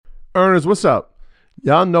Earners, what's up?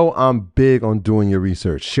 Y'all know I'm big on doing your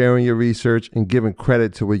research, sharing your research, and giving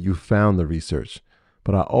credit to where you found the research.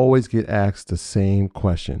 But I always get asked the same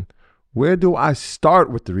question. Where do I start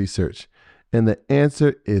with the research? And the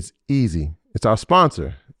answer is easy. It's our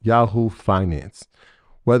sponsor, Yahoo Finance.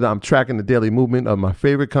 Whether I'm tracking the daily movement of my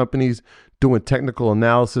favorite companies, doing technical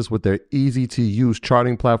analysis with their easy-to-use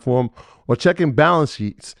charting platform, or checking balance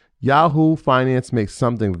sheets, Yahoo Finance makes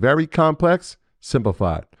something very complex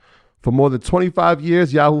simplified. For more than 25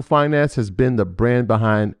 years, Yahoo Finance has been the brand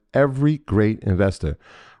behind every great investor.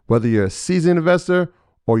 Whether you're a seasoned investor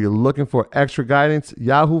or you're looking for extra guidance,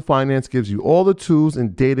 Yahoo Finance gives you all the tools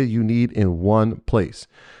and data you need in one place.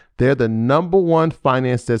 They're the #1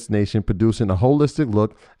 finance destination, producing a holistic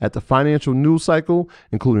look at the financial news cycle,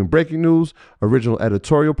 including breaking news, original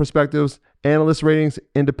editorial perspectives, analyst ratings,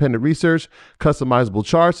 independent research, customizable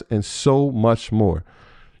charts, and so much more.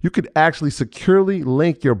 You could actually securely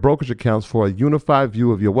link your brokerage accounts for a unified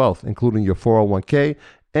view of your wealth, including your 401k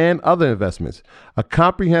and other investments. A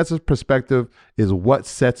comprehensive perspective is what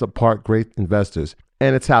sets apart great investors,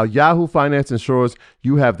 and it's how Yahoo Finance ensures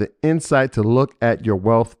you have the insight to look at your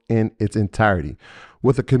wealth in its entirety.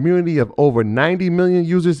 With a community of over 90 million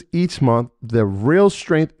users each month, the real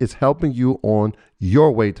strength is helping you on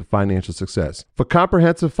your way to financial success. For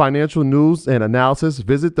comprehensive financial news and analysis,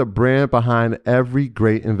 visit the brand behind every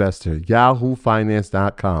great investor,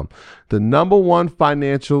 yahoofinance.com. The #1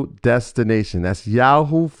 financial destination. That's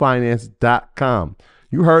yahoofinance.com.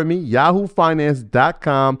 You heard me,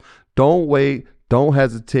 yahoofinance.com. Don't wait. Don't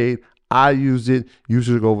hesitate. I use it. You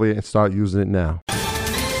should go over there and start using it now.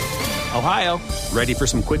 Ohio, ready for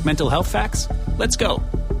some quick mental health facts? Let's go.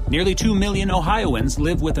 Nearly 2 million Ohioans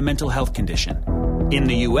live with a mental health condition. In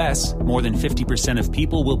the U.S., more than 50% of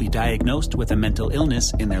people will be diagnosed with a mental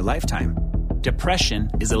illness in their lifetime.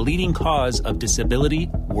 Depression is a leading cause of disability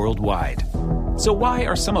worldwide. So why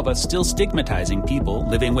are some of us still stigmatizing people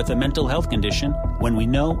living with a mental health condition when we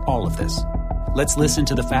know all of this? Let's listen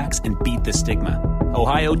to the facts and beat the stigma.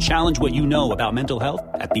 Ohio, challenge what you know about mental health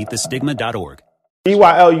at beatthestigma.org.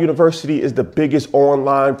 EYL University is the biggest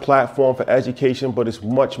online platform for education, but it's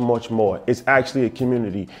much, much more. It's actually a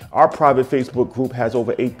community. Our private Facebook group has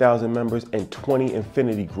over 8,000 members and 20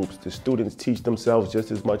 infinity groups. The students teach themselves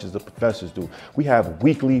just as much as the professors do. We have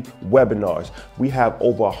weekly webinars. We have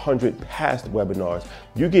over 100 past webinars.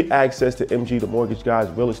 You get access to MG, the Mortgage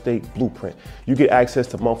Guy's Real Estate Blueprint. You get access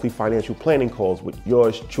to monthly financial planning calls with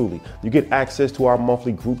yours truly. You get access to our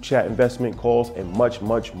monthly group chat investment calls and much,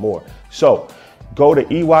 much more. So, go to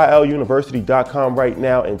EYLUniversity.com right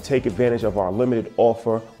now and take advantage of our limited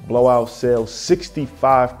offer, blowout sale,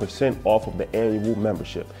 65% off of the annual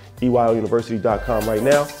membership. EYLUniversity.com right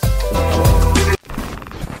now.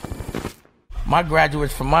 My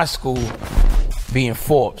graduates from my school being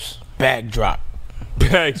Forbes, bag drop.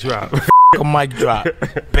 Bag drop. A mic drop,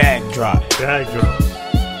 bag drop. Bag drop.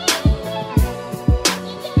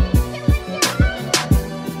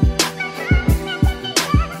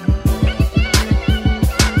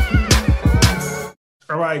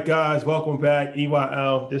 All right, guys, welcome back.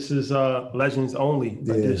 EYL. This is Legends Only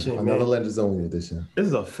edition. Another Legends Only edition. This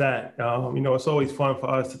is a fact. It's always fun for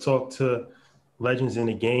us to talk to legends in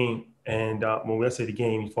the game. And when we say the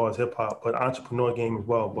game, as far as hip hop, but entrepreneur game as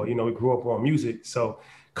well. But, we grew up on music. So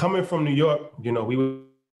coming from New York, we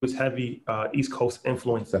was heavy East Coast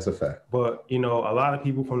influence. That's a fact. But, a lot of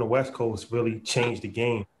people from the West Coast really changed the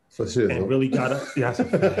game. For sure. And really that's a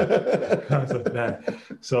fact. That's a fact.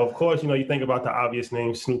 So, of course, you think about the obvious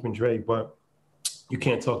names, Snoop and Dre, but you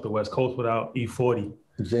can't talk the West Coast without E40.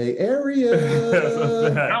 J Area. That's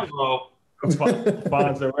a fact. Hello.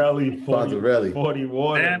 Fonzarelli, 40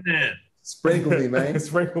 Water. Sprinkle me, man.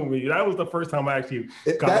 Sprinkle me. That was the first time I actually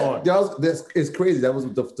got on. It's crazy. That was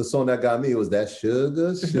the song that got me. It was that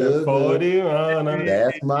Sugar. 40.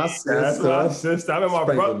 That's my sister. That's my sister. I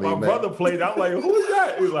remember my brother played. I'm like, who is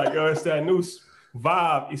that? He's like, it's that new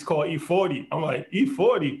vibe. It's called E40. I'm like,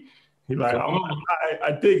 E40. He's like,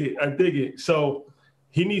 I dig it. I dig it. So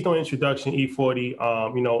he needs no introduction,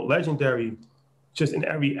 E40. Legendary. Just in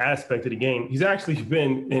every aspect of the game. He's actually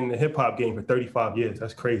been in the hip hop game for 35 years.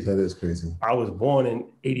 That's crazy. That is crazy. I was born in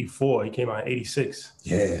 84. He came out in 86.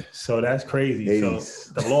 Yeah. So that's crazy. 80s.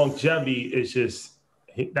 So the longevity is just,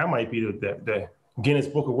 that might be the Guinness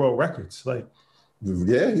Book of World Records. Like,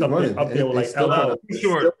 yeah, he's running. Up there with like LL.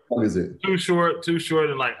 Too short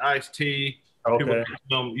and like Ice-T. Okay.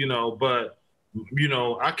 But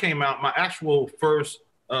I came out, my actual first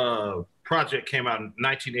project came out in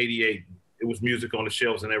 1988. It was music on the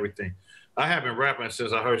shelves and everything. I have been rapping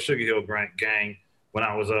since I heard Sugar Hill Gang when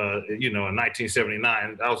I was, in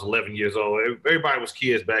 1979. I was 11 years old. Everybody was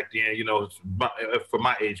kids back then, for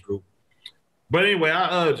my age group. But anyway,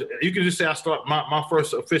 you can just say my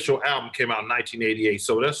first official album came out in 1988.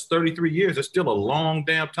 So that's 33 years. It's still a long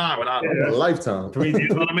damn time. And a lifetime. You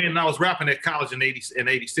know what I mean? And I was rapping at college in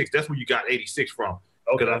 86. That's where you got 86 from.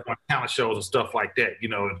 Because I went talent shows and stuff like that,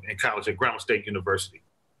 in college at Grambling State University.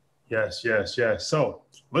 Yes. So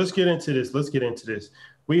let's get into this.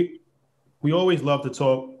 We always love to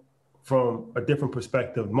talk from a different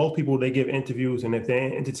perspective. Most people, they give interviews, and if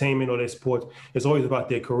they're entertainment or their sports, it's always about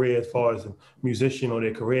their career as far as a musician or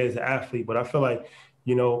their career as an athlete. But I feel like,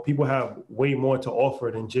 people have way more to offer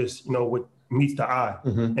than just, what meets the eye.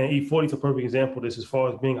 Mm-hmm. And E40 is a perfect example of this as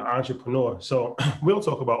far as being an entrepreneur. So we'll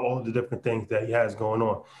talk about all of the different things that he has going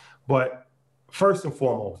on. But first and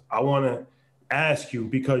foremost, I want to ask you,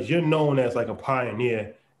 because you're known as like a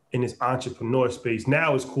pioneer in this entrepreneur space.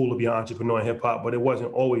 Now it's cool to be an entrepreneur in hip hop, but it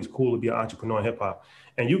wasn't always cool to be an entrepreneur in hip hop.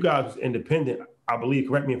 And you guys was independent, I believe,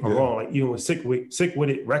 correct me if I'm wrong, like even with Sick With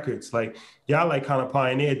It Records, like y'all like kind of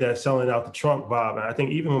pioneered that selling out the trunk vibe. And I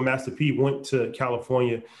think even when Master P went to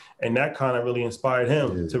California, and that kind of really inspired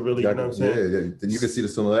him to really, you know what I'm saying? Yeah. Then you can see the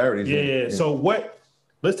similarities. Yeah. So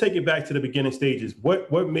let's take it back to the beginning stages.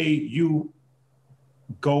 What made you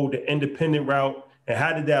go the independent route? And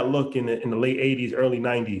how did that look in the late 80s, early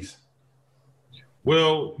 90s?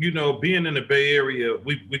 Well, being in the Bay Area,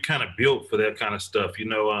 we kind of built for that kind of stuff.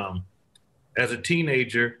 As a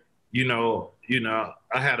teenager, I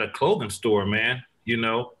had a clothing store, man,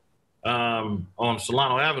 on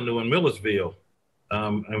Solano Avenue in Millersville,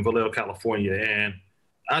 in Vallejo, California. And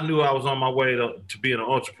I knew I was on my way to being an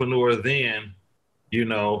entrepreneur then,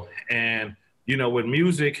 and, with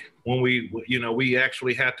music, when we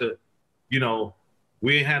actually had to,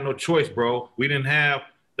 we ain't had no choice, bro. We didn't have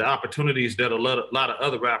the opportunities that a lot of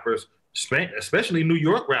other rappers, especially New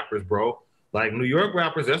York rappers, bro. Like New York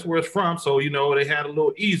rappers, that's where it's from. So, they had a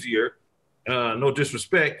little easier, no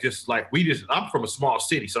disrespect, just like I'm from a small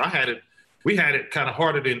city. So we had it kind of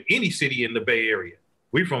harder than any city in the Bay Area.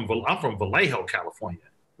 I'm from Vallejo, California.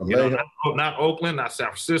 Not Oakland, not San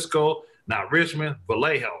Francisco, not Richmond,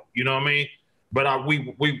 Vallejo, you know what I mean? But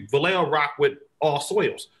we Vallejo rock with all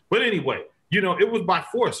soils. But anyway, it was by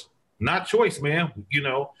force, not choice, man.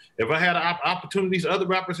 If I had opportunities other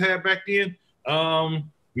rappers had back then,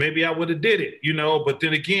 maybe I would have did it, But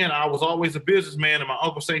then again, I was always a businessman, and my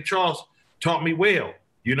Uncle St. Charles taught me well.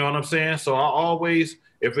 You know what I'm saying? So I always,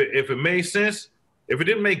 if it made sense, if it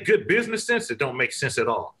didn't make good business sense, it don't make sense at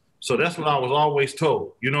all. So that's what I was always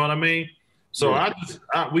told. You know what I mean? So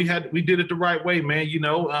we did it the right way, man.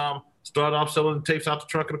 Started off selling the tapes out the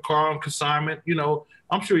trunk of the car on consignment.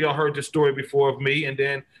 I'm sure y'all heard this story before of me. And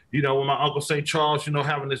then, with my Uncle St. Charles,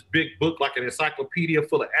 having this big book, like an encyclopedia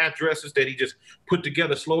full of addresses that he just put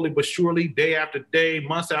together slowly but surely, day after day,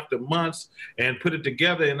 months after months, and put it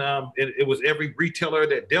together. And it was every retailer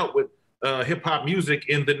that dealt with hip hop music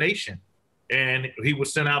in the nation. And he would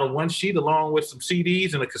send out a one sheet along with some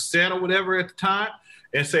CDs and a cassette or whatever at the time,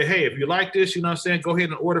 and say, hey, if you like this, go ahead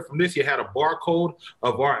and order from this. You had a barcode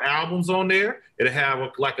of our albums on there. It'd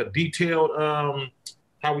have like a detailed,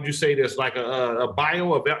 how would you say this? Like a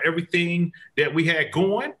bio of everything that we had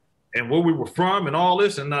going and where we were from and all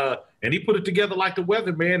this. And he put it together like the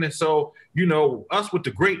weatherman. And so, us with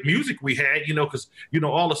the great music we had, because,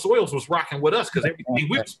 all the soils was rocking with us, because everything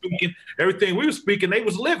we were speaking, they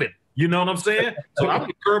was living. You know what I'm saying? So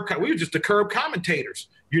we were just the curb commentators,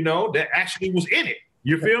 that actually was in it.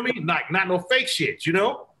 You feel me? Not no fake shit,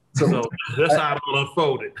 So that's how it all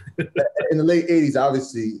unfolded. In the late 80s,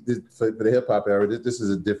 obviously, for the hip-hop era, this is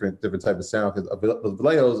a different type of sound, because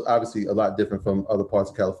Vallejo is obviously a lot different from other parts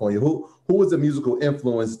of California. Who was the musical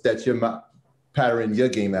influence that you're patterning your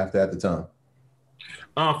game after at the time?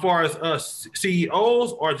 As far as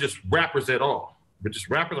CEOs or just rappers at all? But just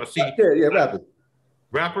rappers or CEOs? Yeah, rappers.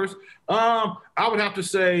 Rappers? I would have to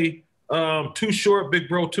say Too Short, Big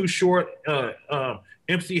Bro Too Short,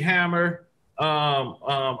 MC Hammer.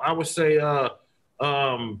 I would say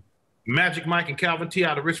Magic Mike and Calvin T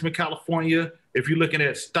out of Richmond, California. If you're looking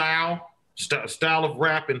at style of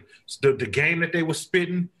rap and the game that they were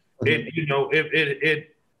spitting,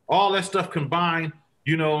 it all that stuff combined,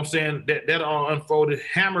 what I'm saying, that all unfolded.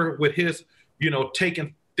 Hammer with his,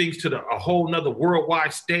 taking things to a whole nother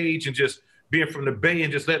worldwide stage and just being from the Bay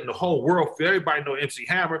and just letting the whole world feel. Everybody know MC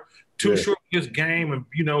Hammer. Too Short his game, and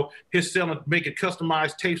his selling, making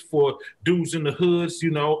customized tapes for dudes in the hoods,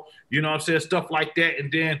 what I'm saying, stuff like that.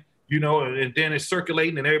 And then and then it's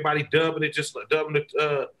circulating and everybody dubbing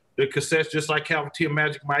the cassettes just like Calvin T and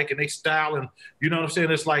Magic Mike, and they style, and what I'm saying,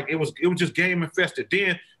 it's like it was just game infested.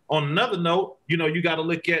 Then on another note, you know, you got to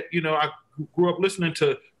look at, you know, I grew up listening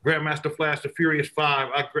to Grandmaster Flash, the Furious Five.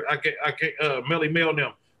 I get Melly Mel and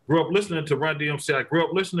them. Grew up listening to Run DMC. I grew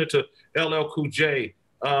up listening to LL Cool J.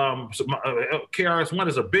 KRS-One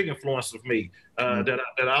is a big influence of me. That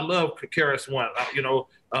I love KRS-One. You know,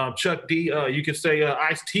 Chuck D. You can say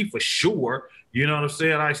Ice-T for sure. You know what I'm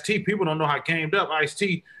saying? Ice-T. People don't know how gamed up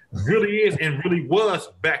Ice-T really is and really was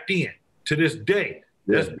back then. To this day,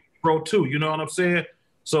 that's Pro too. You know what I'm saying?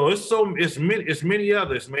 So it's many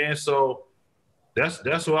others, man. So that's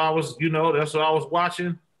what I was. You know, that's what I was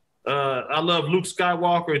watching. I love Luke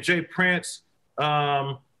Skywalker and Jay Prince.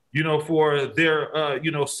 You know, for their,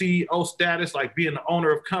 you know, CEO status, like being the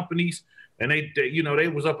owner of companies. And they you know, they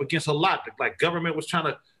was up against a lot. Like government was trying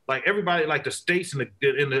to, like everybody, like the states and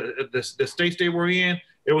the states they were in,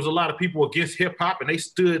 there was a lot of people against hip hop, and they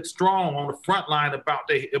stood strong on the front line about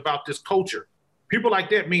this culture. People like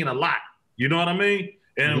that mean a lot. You know what I mean?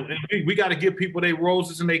 And we got to give people their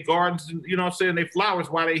roses and their gardens, and, you know what I'm saying, their flowers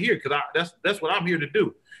while they're here. Because that's what I'm here to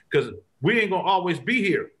do. Because we ain't going to always be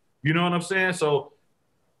here. You know what I'm saying? So,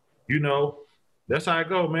 you know, that's how I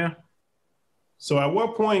go, man. So at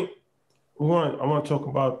what point, I want to talk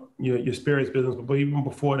about your spirits business, but even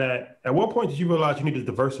before that, at what point did you realize you need to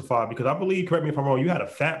diversify? Because I believe, correct me if I'm wrong, you had a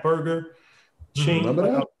Fat Burger chain. Remember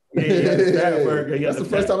that? Fat Burger. That's the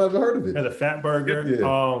first time I've ever heard of it. Had a Fat Burger.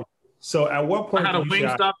 Yeah. So at what point? I had a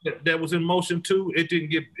Wingstop that was in motion too. It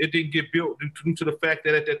didn't get built due to the fact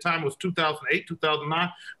that at that time it was 2008, 2009.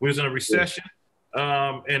 We was in a recession.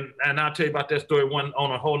 And I'll tell you about that story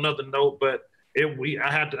on a whole nother note. But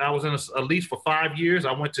I was in a lease for 5 years.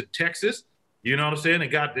 I went to Texas, you know what I'm saying,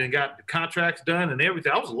 and got the contracts done and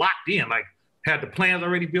everything. I was locked in, like had the plans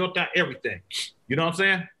already built out, everything. You know what I'm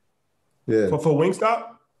saying? Yeah. For Wingstop?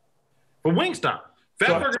 For Wingstop.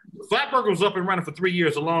 Fat Burger was up and running for 3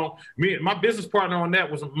 years alone. My business partner on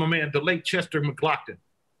that was my man, the late Chester McLaughlin.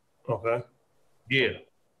 Okay. Yeah.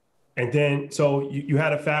 And then, so you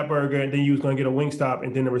had a Fat Burger, and then you was going to get a Wingstop,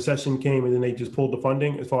 and then the recession came, and then they just pulled the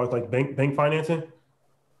funding as far as like bank financing?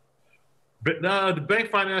 But the bank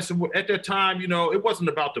financing at that time, you know, it wasn't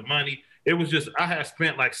about the money. It was just I had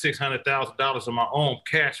spent like $600,000 of my own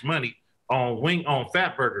cash money on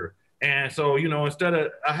Fat Burger. And so, you know, instead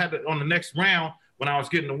of, I had to, on the next round, when I was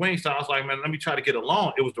getting the Wingstop, I was like, man, let me try to get a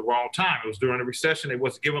loan. It was the wrong time. It was during the recession. They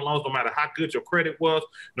wasn't giving loans, no matter how good your credit was,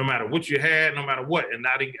 no matter what you had, no matter what. And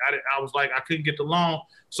I was like, I couldn't get the loan.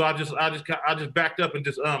 So I just backed up and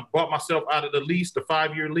just bought myself out of the lease, the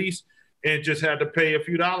 5-year lease, and just had to pay a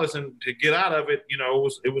few dollars and to get out of it. You know,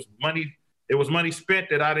 it was money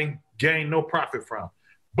spent that I didn't gain no profit from.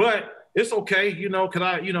 But it's okay, you know, because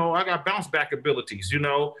I got bounce back abilities, you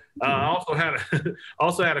know. I also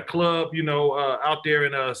had a club, you know, out there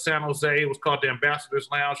in San Jose. It was called the Ambassadors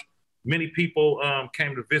Lounge. Many people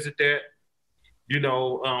came to visit that, you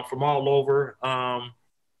know, from all over.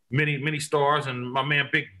 Many stars, and my man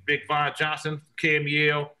Big Von Johnson,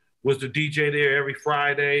 KMEL, was the DJ there every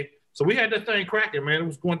Friday. So we had that thing cracking, man. It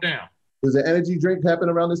was going down. Does the energy drink happen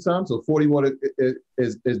around this time? So 41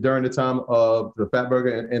 is during the time of the Fat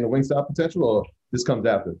Burger and the Wingstop potential, or this comes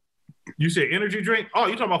after? You said energy drink? Oh,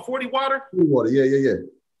 you talking about 40 water? 40 water, yeah.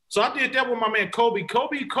 So I did that with my man Kobe.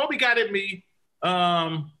 Kobe got at me.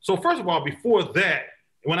 So first of all, before that,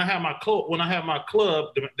 when I had my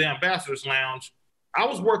club, the Ambassadors Lounge, I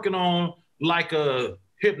was working on like a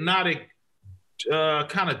hypnotic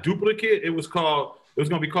kind of duplicate. It was going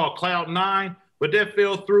to be called Cloud9, but that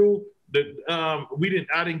fell through. I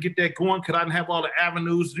didn't get that going because I didn't have all the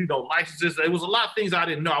avenues, you know, licenses. There was a lot of things I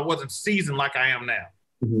didn't know. I wasn't seasoned like I am now.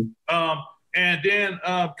 Mm-hmm. And then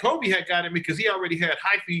Kobe had got at me because he already had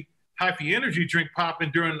hyphy energy drink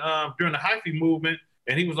popping during the hyphy movement,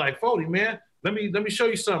 and he was like, "Fody, man, let me show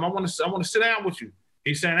you something. I want to sit down with you."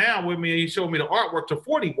 He sat down with me and he showed me the artwork to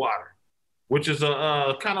 40 water, which is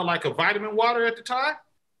a kind of like a vitamin water at the time.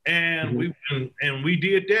 And mm-hmm. we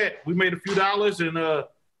did that. We made a few dollars, and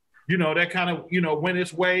you know, that kind of, you know, went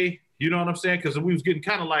its way. You know what I'm saying? Because we was getting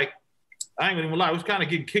kind of like, I ain't gonna even lie, we was kind of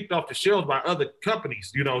getting kicked off the shelves by other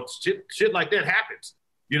companies. You know, shit like that happens.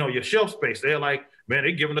 You know, your shelf space. They're like, man,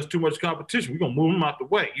 they're giving us too much competition. We're gonna move them out the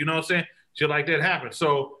way. You know what I'm saying? Shit like that happens.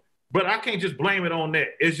 So, but I can't just blame it on that.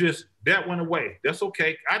 It's just that went away. That's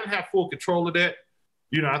okay. I didn't have full control of that.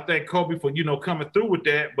 You know, I thank Kobe for, you know, coming through with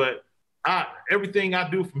that. But everything I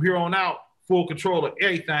do from here on out, full control of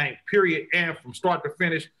everything, period, and from start to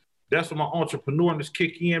finish. That's when my entrepreneurness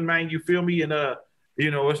kick in, man. You feel me? And you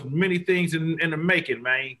know, it's many things in the making,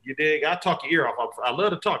 man. You dig? I talk your ear off. I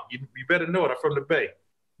love to talk. You better know it. I'm from the Bay.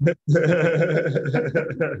 And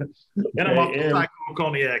I'm off the Tycoon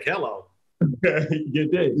Cognac. Hello. You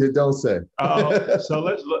did. You don't say. So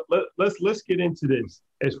let's get into this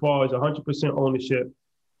as far as 100% ownership.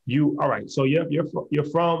 All right? So you're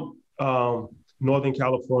from Northern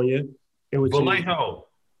California. Vallejo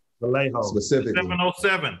Specifically.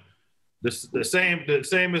 707. The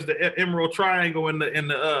same as the Emerald Triangle in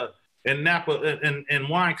Napa in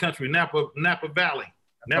wine country, Napa Valley,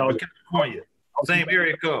 California. Same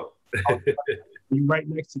area code. You right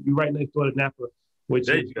next door to Napa, which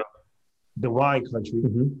there is you go. The wine country.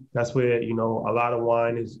 Mm-hmm. That's where a lot of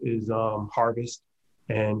wine is harvested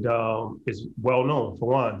and is well known for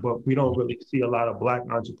wine. But we don't really see a lot of Black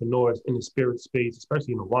entrepreneurs in the spirit space,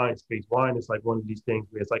 especially in the wine space. Wine is like one of these things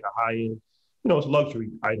where it's like a high end, it's a luxury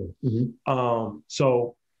item. Mm-hmm.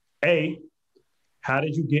 So, how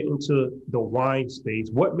did you get into the wine space?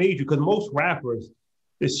 What made you? Because most rappers,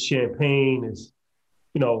 it's champagne,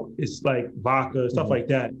 it's like vodka, stuff like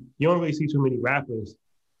that. You don't really see too many rappers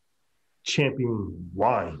championing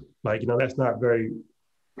wine. That's not very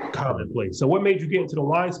commonplace. So what made you get into the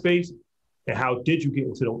wine space, and how did you get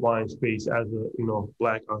into the wine space as a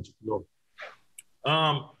Black entrepreneur?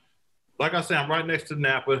 Like I said, I'm right next to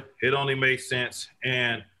Napa. It only makes sense.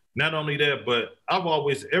 And not only that, but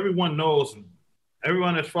everyone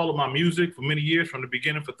that's followed my music for many years, from the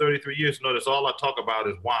beginning for 33 years, that's all I talk about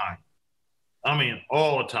is wine. I mean,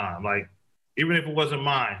 all the time. Like, even if it wasn't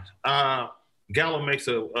mine. Gallo makes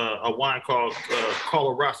a wine called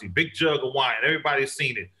Colarossi, big jug of wine. Everybody's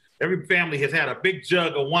seen it. Every family has had a big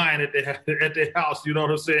jug of wine at their house, you know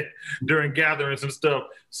what I'm saying, during gatherings and stuff.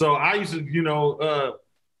 So I used to,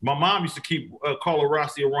 my mom used to keep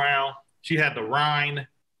Colarossi around. She had the Rhine,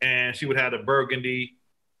 and she would have the Burgundy,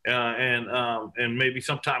 and maybe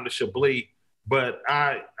sometime the Chablis. But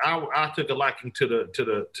I took a liking to the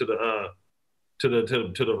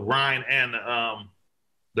Rhine and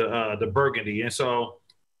the Burgundy. And so,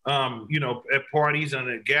 at parties and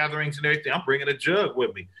at gatherings and everything, I'm bringing a jug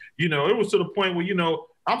with me. It was to the point where,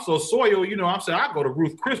 I'm so soiled, I go to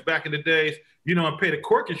Ruth Chris back in the days, and pay the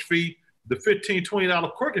corkage fee, the $15,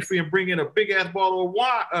 $20 corkage fee, and bring in a big ass bottle of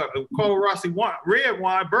wine, Colarossi wine, red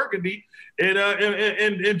wine, Burgundy,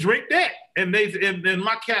 and drink that. And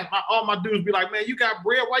all my dudes be like, man, you got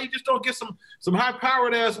bread. Why you just don't get some high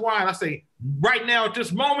powered ass wine? I say, right now at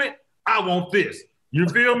this moment, I want this. You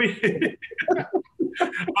feel me?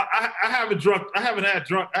 I haven't drunk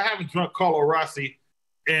Colarossi,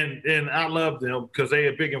 and I love them because they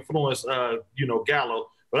a big influence,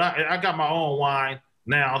 Gallo. But I got my own wine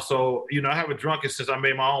now, so I haven't drunk it since I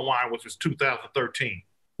made my own wine, which was 2013.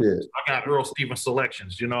 Yeah. I got Earl Stevens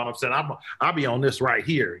selections. You know what I'm saying? I'll be on this right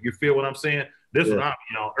here. You feel what I'm saying? This is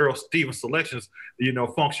Earl Stevens selections.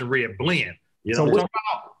 Function red blend. You know what I'm talking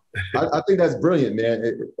about? I think that's brilliant,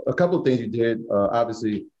 man. A couple of things you did.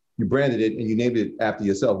 Obviously, you branded it and you named it after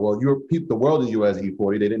yourself. Well, the world knew you as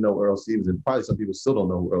E40. They didn't know Earl Stevens, and probably some people still don't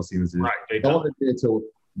know who Earl Stevens is. Right. I want to get into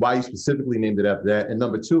why you specifically named it after that. And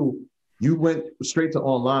number two, you went straight to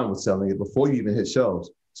online with selling it before you even hit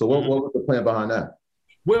shows. So what was the plan behind that?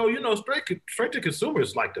 Well, straight to consumer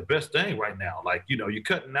is like the best thing right now. Like, you're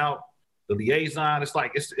cutting out the liaison. It's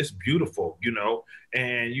like, it's beautiful,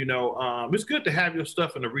 and, it's good to have your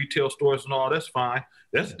stuff in the retail stores and all. That's fine.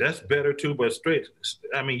 That's better too. But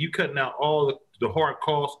you cutting out all the hard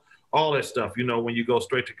costs, all that stuff, when you go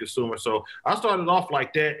straight to consumer. So I started off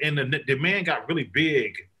like that, and the demand got really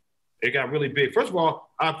big. It got really big. First of all,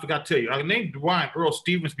 I forgot to tell you, I named the wine Earl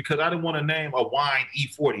Stevens because I didn't want to name a wine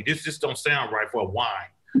E40. This just don't sound right for a wine.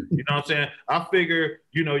 You know what I'm saying? I figure,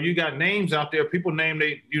 you got names out there. People name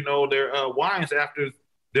their wines after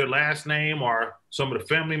their last name or some of the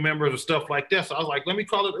family members or stuff like that. So I was like, let me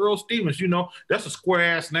call it Earl Stevens. That's a square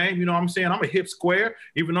ass name. You know what I'm saying? I'm a hip square,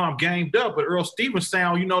 even though I'm ganged up. But Earl Stevens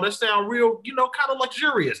sound, that sound real, kind of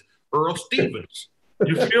luxurious. Earl Stevens.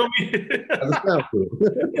 You feel me?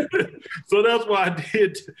 So that's why I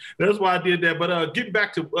did that. But getting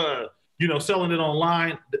back to selling it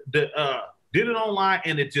online, did it online,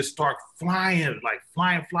 and it just started flying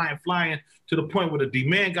to the point where the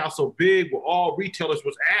demand got so big where all retailers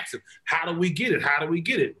was asking, how do we get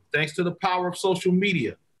it? Thanks to the power of social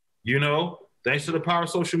media. Thanks to the power of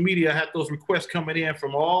social media, I had those requests coming in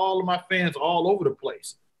from all of my fans all over the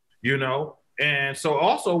place. And so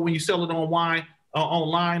also when you sell it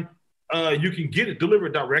online, you can get it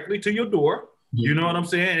delivered directly to your door. You know what I'm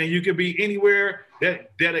saying? And you can be anywhere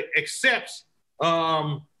that accepts,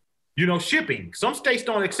 shipping. Some states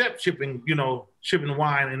don't accept shipping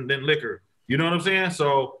wine and then liquor. You know what I'm saying?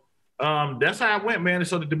 So that's how it went, man. And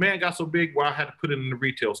so the demand got so big where I had to put it in the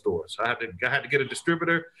retail stores. I had to get a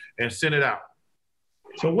distributor and send it out.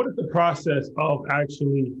 So what is the process of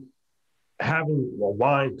actually having a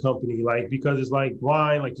wine company, like, because it's like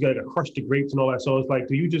wine, like you gotta crush the grapes and all that. So it's like,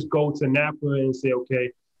 do you just go to Napa and say,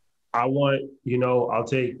 okay, I want, I'll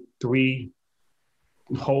take 3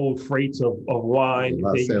 whole freights of wine.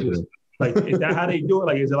 They just, like, is that how they do it?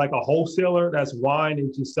 Like, is it like a wholesaler that's wine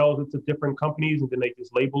and just sells it to different companies and then they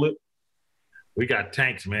just label it? We got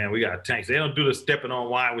tanks, man. We got tanks. They don't do the stepping on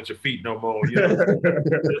wine with your feet no more.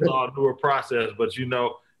 It's all a newer process. But,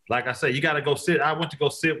 like I say, you got to go sit. I went to go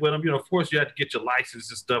sit with them. Of course, you have to get your license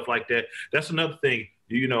and stuff like that. That's another thing.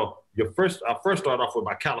 I first start off with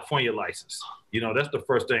my California license. That's the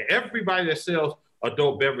first thing. Everybody that sells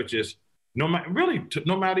adult beverages, no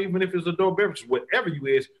matter even if it's adult beverages, whatever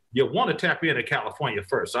you want to tap into California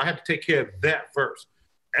first. So I had to take care of that first.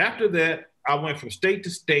 After that, I went from state to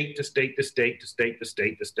state to state to state to state to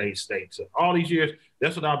state to state to state. So all these years,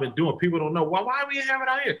 that's what I've been doing. People don't know, why we have it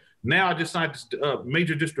out here? Now I just signed this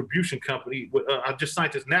major distribution company. I just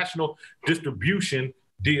signed this national distribution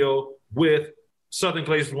deal with Southern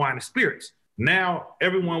Glazer's Wine and Spirits. Now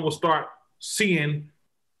everyone will start seeing,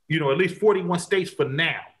 at least 41 states for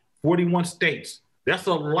now. 41 states. That's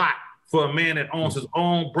a lot for a man that owns his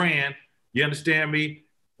own brand. You understand me?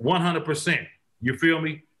 100%. You feel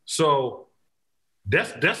me? So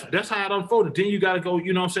that's how it unfolded. Then you got to go,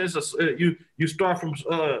 what I'm saying? You start from,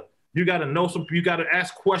 you got to know you got to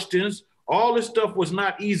ask questions. All this stuff was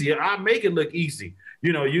not easy. I make it look easy.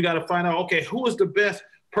 You got to find out, okay, who is the best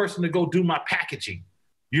person to go do my packaging?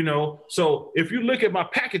 So if you look at my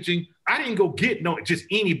packaging, I didn't go get just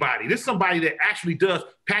anybody. This is somebody that actually does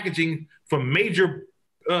packaging for major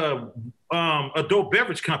adult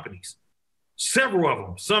beverage companies. Several of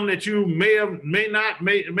them, some that you may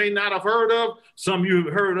not have heard of, some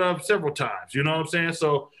you've heard of several times. You know what I'm saying?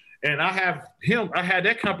 So, and I had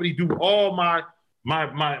that company do all my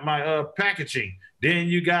packaging. Then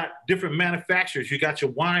you got different manufacturers. You got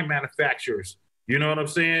your wine manufacturers. You know what I'm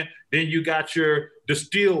saying? Then you got your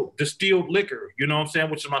distilled liquor. You know what I'm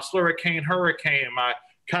saying? Which is my Slurricane Hurricane, my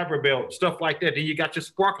Kuiper Belt, stuff like that. Then you got your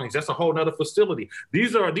sparklings. That's a whole nother facility.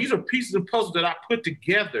 These are pieces and puzzles that I put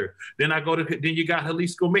together. Then you got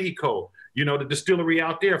Jalisco, Mexico, the distillery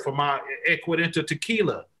out there for my Ecuador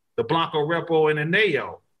tequila, the Blanco Repo and the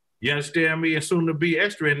Neo. You understand me? And soon to be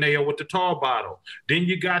extra in Neo with the tall bottle. Then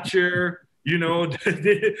you got your, then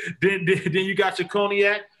you got your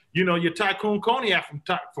cognac. Your Tycoon Cognac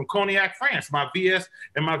from Cognac, France, my VS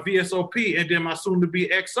and my VSOP, and then my soon-to-be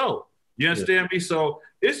XO. You understand me? So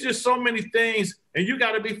it's just so many things, and you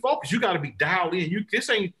got to be focused. You got to be dialed in. This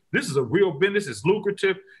is a real business. It's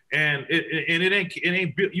lucrative, and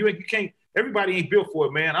everybody ain't built for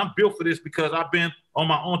it, man. I'm built for this because I've been on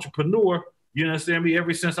my entrepreneur. You understand me?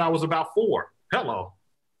 Ever since I was about 4. Hello.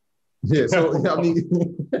 Yeah. So I'm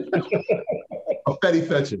petty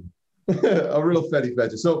fetching. A real petty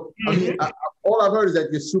fetcher. So, all I've heard is that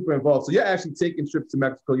you're super involved. So you're actually taking trips to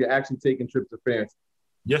Mexico. You're actually taking trips to France.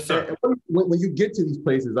 Yes, sir. And when you get to these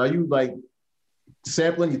places, are you like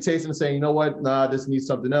sampling, you're tasting and saying, you know what, nah, this needs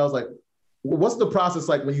something else? Like, what's the process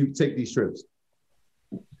like when you take these trips?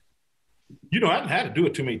 I haven't had to do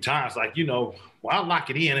it too many times. Like, I lock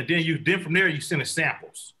it in, and then from there you send the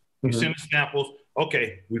samples. You send the samples.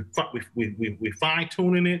 Okay, we fine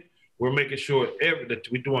tuning it. We're making sure that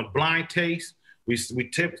we're doing blind taste. We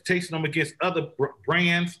tasting them against other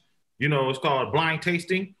brands. It's called blind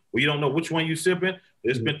tasting, where you don't know which one you're sipping.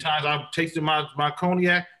 There's been times I've tasted my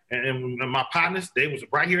cognac and my partners, they was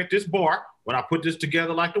right here at this bar when I put this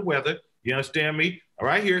together like the weather. You understand me?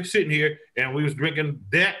 Right here, sitting here, and we was drinking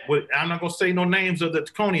that. I'm not going to say no names of the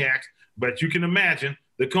cognacs, but you can imagine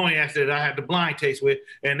the cognacs that I had the blind taste with,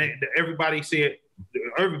 and everybody said,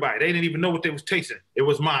 they didn't even know what they was tasting. It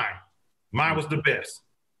was mine. Mine was the best,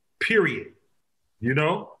 period.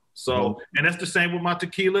 So, and that's the same with my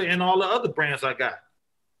tequila and all the other brands I got.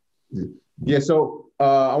 Yeah. So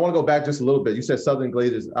I want to go back just a little bit. You said Southern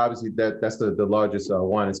Glazers, obviously that's the largest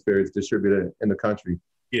wine and spirits distributor in the country.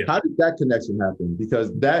 Yeah. How did that connection happen?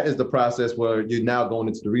 Because that is the process where you're now going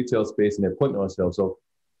into the retail space and they're putting on sale. So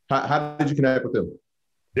how did you connect with them?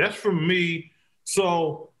 That's from me.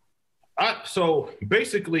 So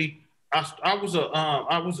basically, I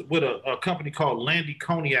was with a company called Landy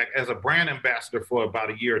Cognac as a brand ambassador for about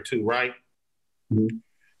a year or two, right? Mm-hmm.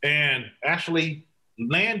 And actually,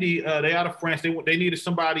 Landy, they out of France. They needed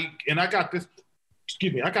somebody, and I got this.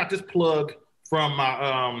 Excuse me, I got this plug from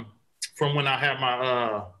my from when I had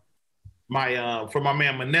from my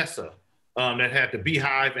man Manessa that had the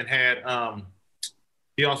Beehive and had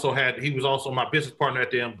he was also my business partner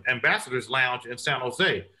at the Ambassadors Lounge in San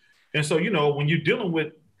Jose. And so when you're dealing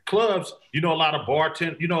with clubs, a lot of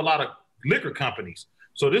bartenders, a lot of liquor companies.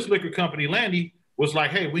 So this liquor company, Landy, was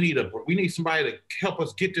like, hey, we need somebody to help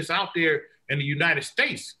us get this out there in the United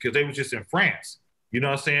States, because they was just in France. You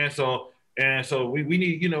know what I'm saying? So we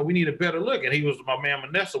need a better look. And my man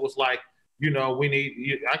Manessa was like, I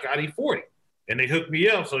got E40. And they hooked me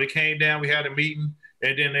up. So they came down, we had a meeting,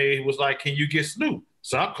 and then they was like, can you get Snoop?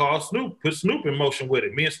 So I called Snoop, put Snoop in motion with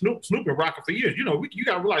it. Me and Snoop been rocking for years. You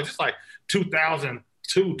got to realize it's like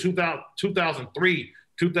 2002, 2003,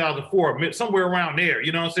 2004, somewhere around there.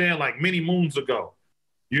 You know what I'm saying? Like many moons ago.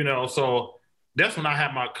 So that's when I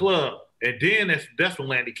had my club. And then that's when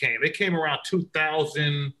Landy came. They came around 2000.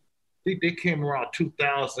 I think they came around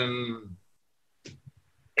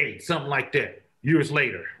 2008, something like that. Years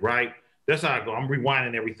later, right? That's how I go. I'm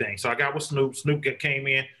rewinding everything. So I got with Snoop. Snoop came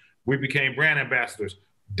in. We became brand ambassadors.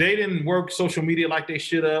 They didn't work social media like they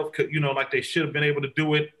should have, like they should have been able to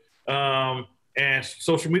do it. And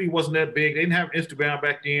social media wasn't that big. They didn't have Instagram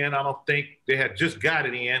back then. I don't think they had just got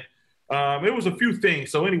it in. It was a few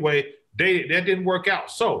things. So anyway, that didn't work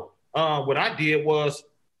out. So what I did was,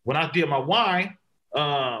 when I did my wine,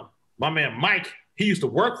 my man Mike, he used to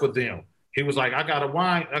work for them. He was like, I got a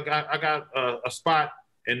wine, I got a spot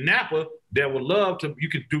in Napa that would love to, you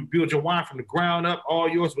could build your wine from the ground up, all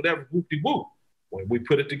yours, whatever, whoop-de-whoop. When we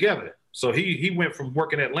put it together. So he went from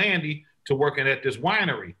working at Landy to working at this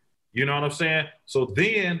winery. You know what I'm saying? So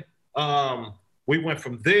then we went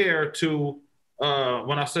from there to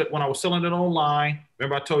when I was selling it online.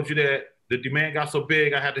 Remember I told you that the demand got so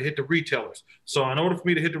big I had to hit the retailers. So in order for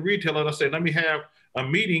me to hit the retailers, I said, let me have a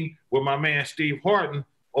meeting with my man Steve Harden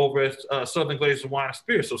over at Southern Glazer's Wine and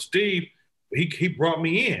Spirits. So Steve, he brought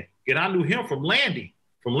me in, and I knew him from Landy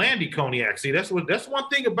Cognac. See, that's one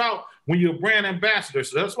thing about when you're a brand ambassador.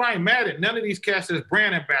 So that's why I ain't mad at none of these cats as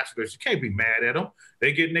brand ambassadors. You can't be mad at them.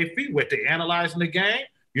 They getting their feet wet. They analyzing the game.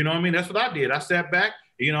 You know what I mean? That's what I did. I sat back.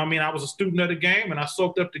 You know what I mean? I was a student of the game, and I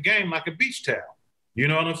soaked up the game like a beach towel. You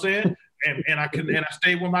know what I'm saying? And I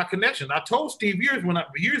stayed with my connection. I told Steve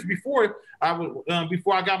years before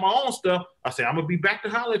I got my own stuff, I said, I'm gonna be back to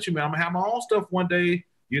holler at you, man. I'm gonna have my own stuff one day.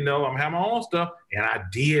 I'm gonna have my own stuff. And I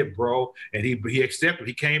did, bro. And he accepted.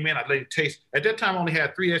 He came in, I let him taste. At that time I only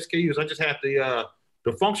had 3 SKUs. I just had the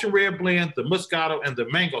Function Red Blend, the Moscato, and the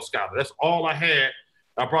Mango Scotto. That's all I had.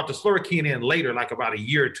 I brought the Slurricane in later, like about a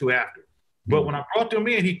year or two after. But when I brought them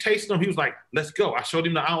in, he tasted them. He was like, let's go. I showed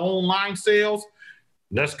him our online sales.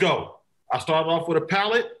 Let's go. I started off with a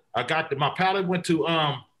pallet. My pallet went to,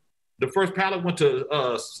 the first pallet went to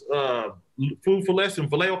Food for Less in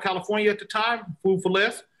Vallejo, California at the time, Food for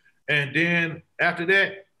Less. And then after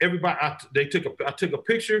that, everybody, I took a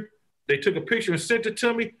picture. They took a picture and sent it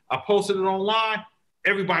to me. I posted it online.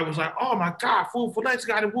 Everybody was like, oh my God, Food for Less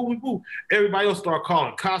got it, woo, woo, woo. Everybody else started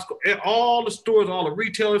calling Costco, all the stores, all the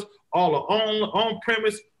retailers, all the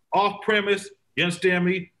on-premise, off-premise, you understand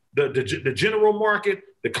me? The general market,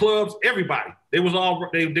 the clubs, everybody. They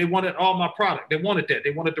wanted all my product. They wanted that.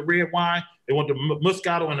 They wanted the red wine. They wanted the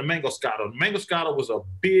Moscato and the Mango Scotto. The Mango Scotto was a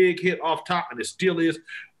big hit off top, and it still is.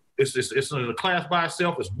 It's in a class by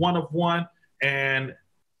itself. It's one of one, and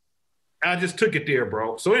I just took it there,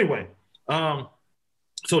 bro. So anyway,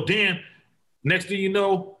 so then next thing you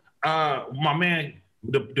know, my man,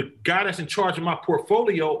 the guy that's in charge of my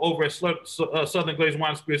portfolio over at Southern Glazer's Wine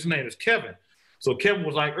and Spirits, his name is Kevin. So Kevin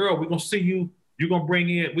was like, Earl, we're gonna see you. We're gonna bring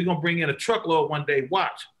in a truckload one day.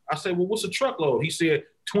 Watch. I said, well, what's a truckload? He said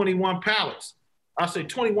 21 pallets. I said,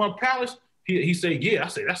 21 pallets? He said, yeah. I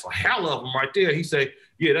said, that's a hell of them right there. He said,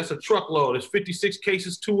 yeah, that's a truckload. It's 56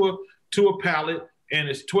 cases to a pallet, and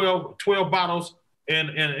it's 12 bottles in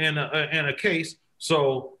a case.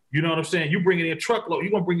 So you know what I'm saying? You bring it in a truckload.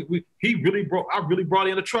 You're gonna bring it. I really brought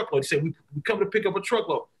in a truckload. He said, we come to pick up a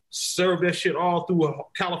truckload. Serve that shit all through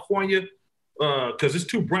California. Because there's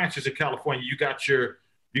 2 branches in California. You got your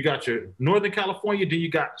Northern California, then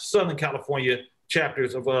you got Southern California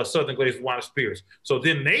chapters of Southern Glazer's Wine and Spirits. So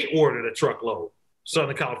then they ordered a truckload,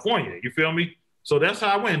 Southern California. You feel me? So that's how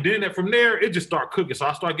I went. And then from there, it just started cooking. So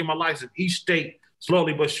I started getting my license each state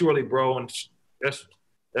slowly but surely, bro. And that's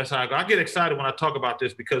how I go. I get excited when I talk about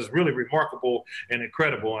this because it's really remarkable and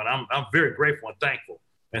incredible. And I'm very grateful and thankful.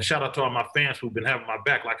 And shout out to all my fans who've been having my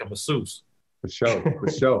back like a masseuse. For sure.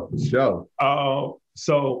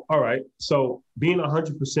 So, all right. So being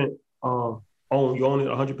 100% owned, you own it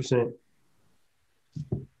 100%.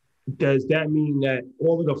 Does that mean that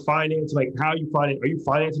all of the finance, like how you finance, are you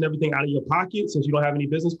financing everything out of your pocket since you don't have any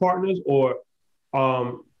business partners, or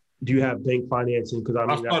do you have bank financing? Because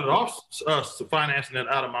I started off financing it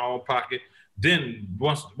out of my own pocket. Then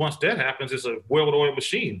once that happens, it's a well-oiled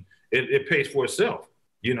machine. It pays for itself.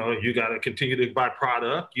 You know, you got to continue to buy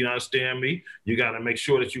product. You understand me? You got to make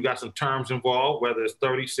sure that you got some terms involved, whether it's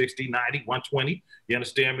 30, 60, 90, 120. You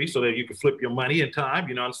understand me? So that you can flip your money in time.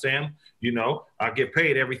 You know what I'm saying? You know, I get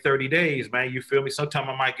paid every 30 days, man. You feel me? Sometimes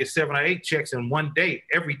I might get 7 or 8 checks in one day,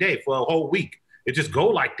 every day for a whole week. It just go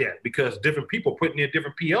like that because different people putting in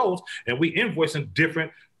different POs and we invoicing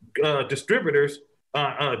different distributors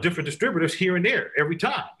here and there every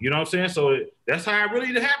time. You know what I'm saying? So that's how it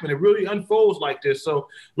really happened. It really unfolds like this. So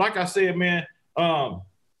like I said, man,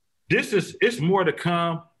 it's more to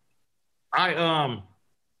come. I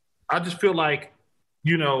just feel like,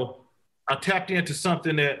 you know, I tapped into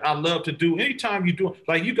something that I love to do. Anytime you do,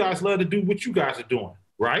 like you guys love to do what you guys are doing,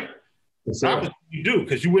 right? Obviously you do,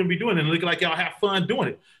 because you wouldn't be doing it and looking like y'all have fun doing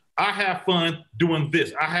it. I have fun doing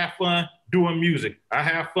this. I have fun doing music. I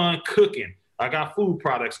have fun cooking. I got food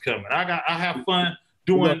products coming. I have fun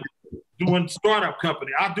doing startup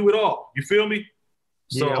company. I do it all. You feel me?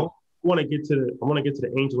 So yeah, I want to get to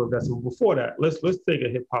the angel investment. Before that, let's take a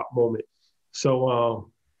hip hop moment.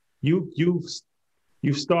 So you've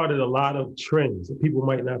started a lot of trends that people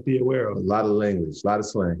might not be aware of. A lot of language, a lot of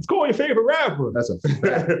slang. Let's go on your favorite rapper. That's a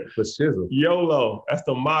fact. For shizzle. YOLO. That's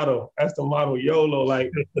the motto. YOLO.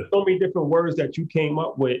 Like so many different words that you came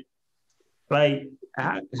up with. Like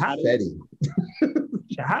how did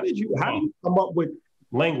you come up with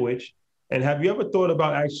language? And have you ever thought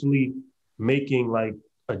about actually making like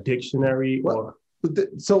a dictionary or?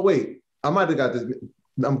 So wait, I might have got this.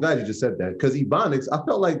 I'm glad you just said that because Ebonics, I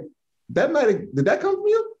felt like that did that come from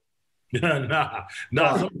you? Nah.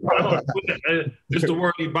 Just the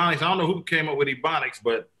word Ebonics. I don't know who came up with Ebonics,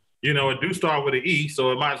 but you know, it do start with an E,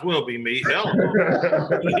 so it might as well be me. Hell.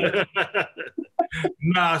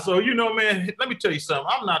 Nah, so you know, man, let me tell you something.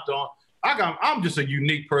 I'm just a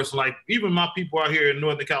unique person. Like even my people out here in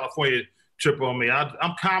Northern California trip on me.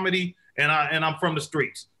 I'm comedy and I'm from the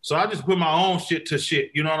streets. So I just put my own shit to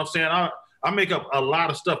shit. You know what I'm saying? I make up a lot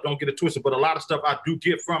of stuff, don't get it twisted, but a lot of stuff I do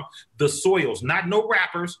get from the soils, not no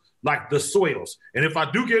rappers, like the soils. And if I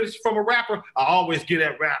do get it from a rapper, I always get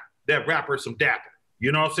that rapper some dapper.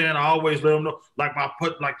 You know what I'm saying? I always let them know, like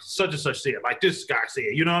such and such said, like this guy said,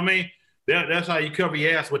 you know what I mean? That's how you cover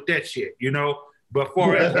your ass with that shit, you know? But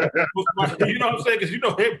for you know what I'm saying? Because you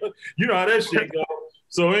know how that shit goes.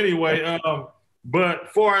 So anyway, but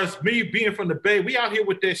for us, me being from the Bay, we out here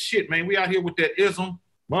with that shit, man. We out here with that ism.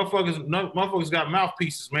 Motherfuckers got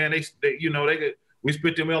mouthpieces, man. We spit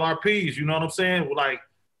them LRPs. You know what I'm saying? Like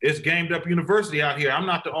it's gamed up university out here. I'm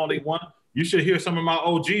not the only one. You should hear some of my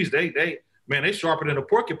OGs. They sharper than a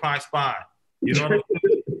porcupine spine. You know what I'm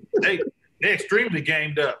saying? They extremely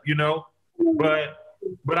gamed up. You know, but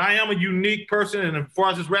I am a unique person, and as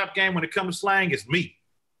far as this rap game, when it comes to slang, it's me.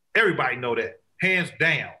 Everybody know that, hands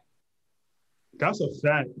down. That's a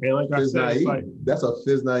fact, man. Like I said, that's a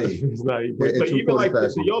fizz naive. It's naive. But even like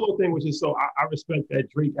the YOLO thing, which is so, I respect that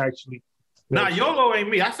Drake actually. Nah, YOLO ain't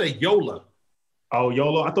me. I say YOLA. Oh,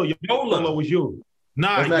 YOLO. I thought YOLO was you.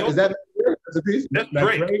 Nah, is that a piece? That's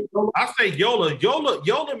Drake. I say YOLA.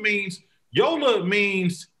 YOLA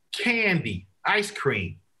means candy, ice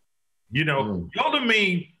cream. You know, YOLA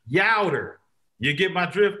mean yowder. You get my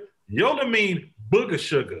drift? YOLA mean booger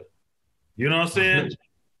sugar. You know what I'm saying?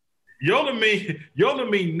 YOLA mean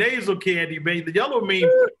nasal candy, man. The YOLA mean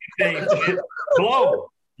blow.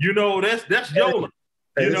 You know, that's YOLA.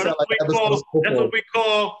 You know,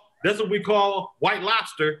 that's what we call white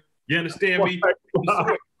lobster. You understand me?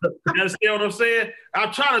 You understand what I'm saying?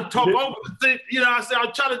 I'm trying to talk over the thing. You know, I'm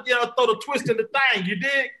trying to throw the twist in the thing. You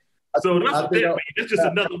dig? So that's what that means. It's just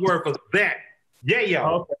another word for that. Yeah, yo.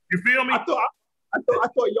 Okay. You feel me? I thought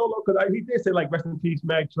YOLO, because he did say like rest in peace,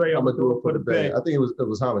 Mac Dre. I'm gonna do it for the Bay. I think it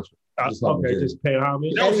was homage. Just paying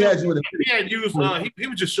homage. No, he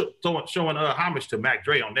was just showing homage to Mac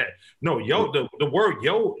Dre on that. No, the word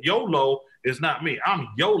YOLO is not me. I'm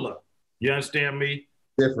Yola. You understand me?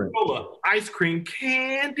 Different. Yola, ice cream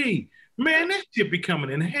candy. Man, that shit be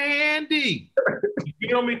coming in handy. You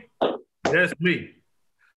feel me? That's me.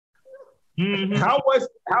 Mm-hmm. How was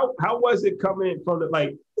it coming from the,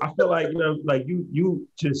 like, I feel like, you know, like you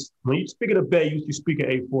just, when you speak of the Bay, you speak of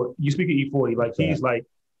A40, you speak of E40, like he's like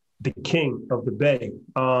the king of the Bay.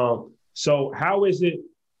 So how is it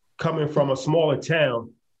coming from a smaller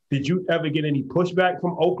town? Did you ever get any pushback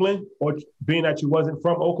from Oakland, or being that you wasn't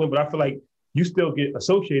from Oakland, but I feel like you still get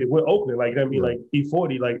associated with Oakland, like, I mean, like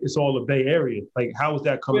E40, like it's all the Bay Area. Like, how is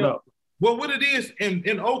that coming up? Well, what it is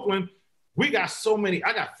in Oakland, we got so many.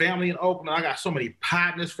 I got family in Oakland. I got so many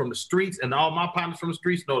partners from the streets, and all my partners from the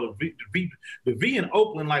streets know the V in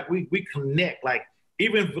Oakland. Like we connect. Like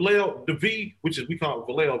even Vallejo, the V, which is we call it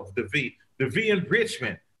Vallejo, the V in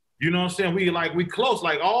Richmond. You know what I'm saying? We close.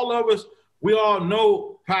 Like all of us, we all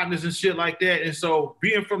know partners and shit like that. And so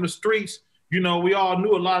being from the streets, you know, we all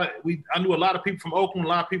knew I knew a lot of people from Oakland. A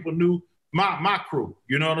lot of people knew my crew.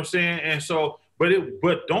 You know what I'm saying? And so,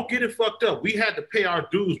 but don't get it fucked up. We had to pay our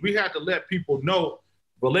dues. We had to let people know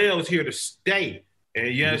Vallejo is here to stay.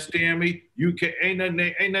 And you understand me? Ain't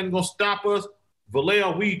nothing gonna stop us.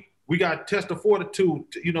 Vallejo, we got test of fortitude,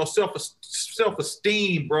 you know,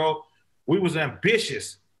 self-esteem, bro. We was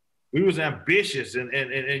ambitious.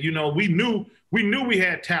 And you know, we knew we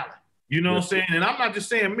had talent. You know what I'm saying? And I'm not just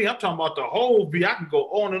saying me, I'm talking about the whole V. I can go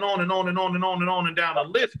on and on and on and on and on and on and down the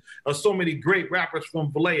list of so many great rappers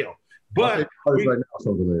from Vallejo. But right now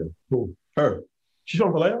from Vallejo. Who? Her. She's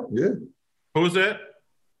from Vallejo? Yeah. Who's that?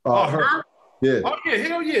 Her? Yeah. Oh yeah,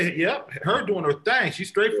 hell yeah. Yep. Her doing her thing. She's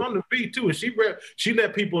straight from the V too. And she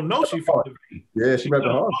let people know she's from the V. Yeah, she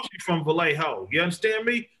repping hard. She's from Vallejo. You understand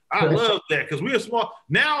me? I love that because we're small.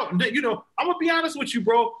 Now, you know, I'm gonna be honest with you,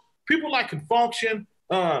 bro. People like Confunction,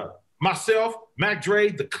 myself, Mac Dre,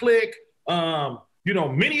 The Click, you know,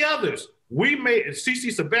 many others. We made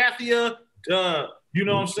CC Sabathia, you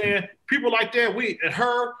know what I'm saying? People like that.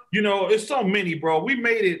 Her, you know, it's so many, bro. We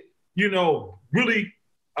made it, you know, really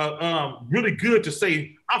good to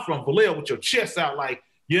say I'm from Vallejo with your chest out. Like,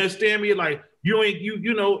 you understand me? Like,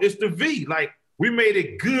 you know, it's the V. Like, we made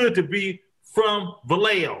it good to be from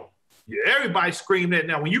Vallejo. Everybody scream that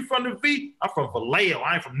now. When you from the V, I'm from Vallejo.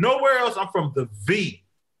 I ain't from nowhere else. I'm from the V.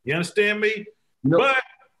 You understand me? No. But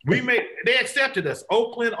they accepted us.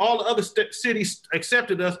 Oakland, all the other cities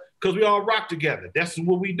accepted us because we all rock together. That's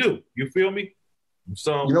what we do. You feel me?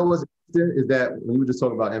 So you know what's interesting is that when you were just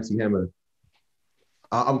talking about MC Hammer,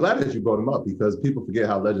 I'm glad that you brought him up because people forget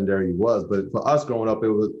how legendary he was. But for us growing up,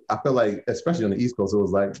 I feel like, especially on the East Coast, it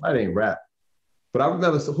was like, that ain't rap. But I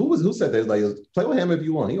remember, who said that? Like, play with him if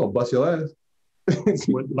you want. He gonna bust your ass.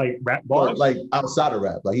 Like rap bars? Like outside of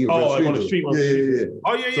rap. Like he was on the street. Yeah.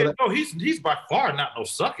 Oh, yeah. So no, he's by far not no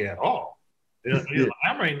sucker at all. You know,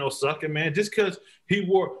 Hammer ain't no sucker, man. Just because he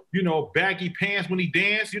wore, you know, baggy pants when he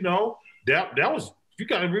danced, you know, that was, you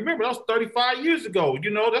gotta remember, that was 35 years ago. You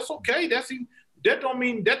know, that's okay. That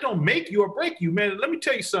don't make you or break you, man. Let me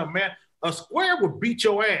tell you something, man. A square would beat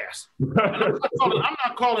your ass. I'm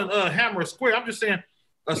not calling Hammer a square. I'm just saying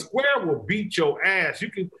a square will beat your ass.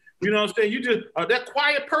 You know what I'm saying? You just that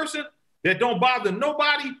quiet person that don't bother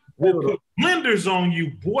nobody will put blenders on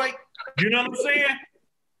you, boy. You know what I'm saying?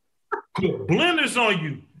 Put blenders on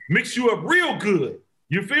you, mix you up real good.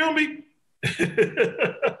 You feel me?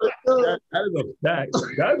 That is a fact.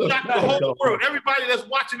 The whole world, everybody that's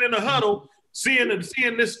watching in the huddle, seeing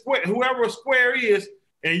this square, whoever a square is.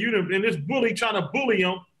 And this bully trying to bully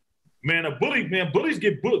him, bullies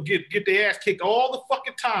get their ass kicked all the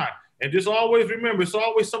fucking time. And just always remember, it's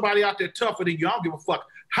always somebody out there tougher than you. I don't give a fuck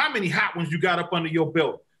how many hot ones you got up under your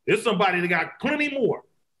belt. There's somebody that got plenty more.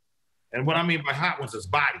 And what I mean by hot ones is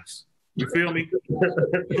bodies. You feel me?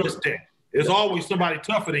 Trust that. There's always somebody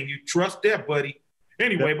tougher than you. Trust that, buddy.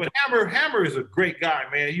 Anyway, but Hammer is a great guy,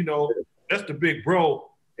 man. You know, that's the big bro.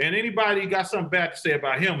 And anybody got something bad to say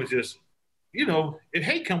about him is just, you know,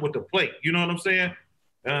 hate come with the plate. You know what I'm saying?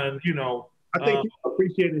 And, you know. I think people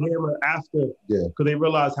appreciated him after because they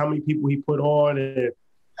realized how many people he put on and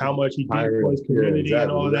how much he did for his community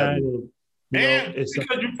and all that. And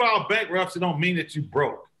because you filed bankruptcy don't mean that you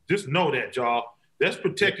broke. Just know that, y'all. That's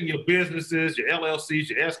protecting your businesses, your LLCs,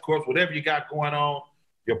 your S-corps, whatever you got going on,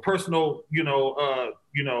 your personal, your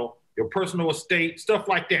personal estate, stuff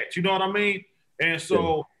like that. You know what I mean? And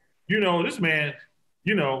so, you know, this man,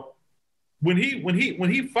 you know, when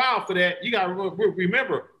he filed for that, you got to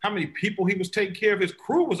remember how many people he was taking care of. His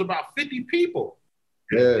crew was about 50 people.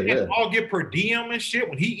 They all get per diem and shit.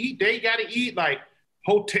 When he eat, they got to eat, like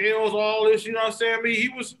hotels, all this, you know what I'm saying? I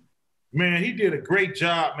mean, he did a great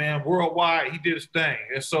job, man, worldwide. He did his thing.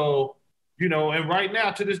 And so, you know, and right now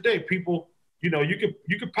to this day, people, you know, you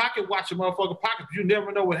can pocket watch a motherfucker pocket, but you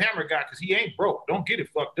never know what Hammer got because he ain't broke. Don't get it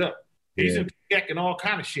fucked up. He's in tech and all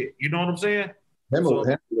kind of shit. You know what I'm saying?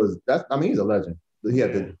 Hammer he's a legend. He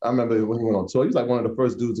had I remember when he went on tour, he was like one of the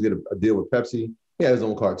first dudes to get a deal with Pepsi. He had his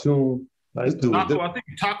own cartoon. I think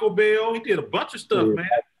Taco Bell. He did a bunch of stuff, man.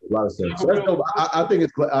 A lot of stuff. So I think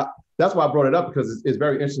it's that's why I brought it up because it's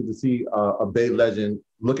very interesting to see a Bay legend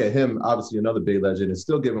look at him, obviously another Bay legend, and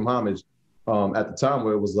still give him homage at the time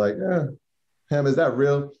where it was like, Hammer, is that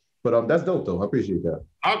real? But that's dope, though. I appreciate that.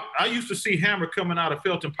 I used to see Hammer coming out of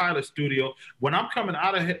Felton Pilot Studio. When I'm coming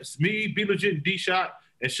out of me, Be Legit, and D-Shot,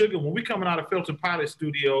 and Sugar, when we coming out of Felton Pilot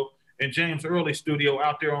Studio and James Early Studio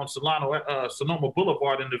out there on Sonoma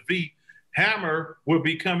Boulevard in the V, Hammer would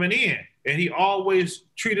be coming in, and he always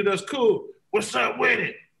treated us cool. What's up with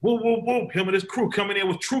it? whoop, whoop, whoop. Him and his crew coming in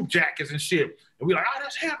with troop jackets and shit. And we like, oh,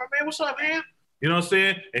 that's Hammer, man. What's up, man? You know what I'm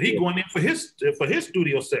saying? And he going in for his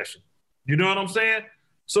studio session. You know what I'm saying?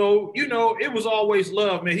 So, you know, it was always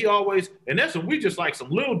love, man. He always, and that's when we just like some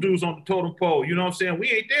little dudes on the totem pole. You know what I'm saying?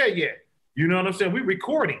 We ain't there yet. You know what I'm saying? We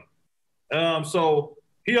recording. So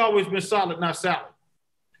he always been solid, not salad.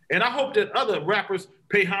 And I hope that other rappers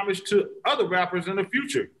pay homage to other rappers in the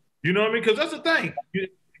future. You know what I mean? Because that's the thing.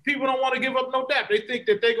 People don't want to give up no dap. They think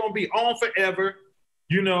that they're gonna be on forever.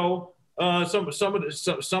 You know, some of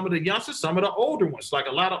the youngsters, some of the older ones, like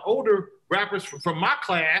a lot of older rappers from my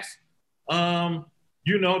class.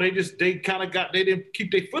 You know, they didn't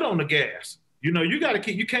keep their foot on the gas. You know, you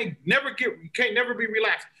can't never be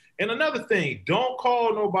relaxed. And another thing, don't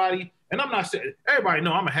call nobody. And I'm not saying everybody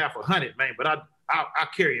know I'm a half 100, man, but I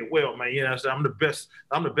carry it well, man. You know, so I'm the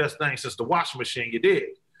best thing since the washing machine. You did,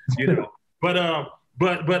 you know. But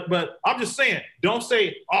I'm just saying, don't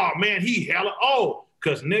say, oh man, he hella old,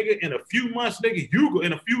 because nigga, in a few months, nigga, you go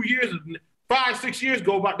in a few years, 5-6 years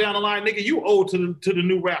go back down the line, nigga, you old to the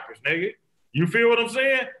new rappers, nigga. You feel what I'm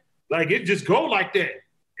saying? Like it just go like that,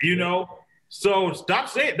 you know. So stop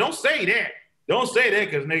saying, don't say that,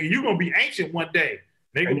 because nigga, you gonna be ancient one day.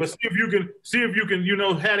 Nigga, but see if you can, you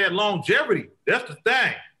know, have that longevity. That's the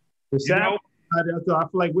thing. I feel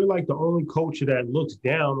like we're like the only culture that looks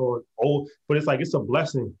down on old, but it's like it's a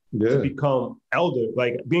blessing to become elder.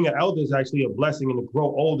 Like being an elder is actually a blessing, and to grow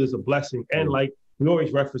old is a blessing. And like we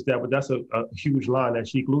always reference that, but that's a huge line that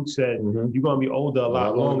Sheik Luke said. You're gonna be older a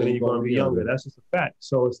lot longer than you're gonna be younger. That's just a fact.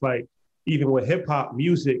 So it's like even with hip hop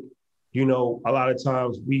music, you know, a lot of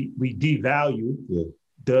times we devalue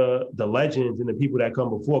the legends and the people that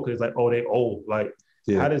come before, because it's like, oh, they old. Like,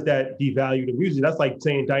 how does that devalue the music? That's like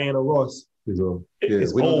saying Diana Ross. It's old. We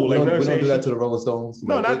don't do that to the Rolling Stones.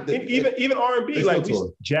 No, not even R&B. Like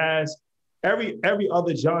jazz, every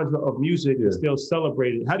other genre of music is still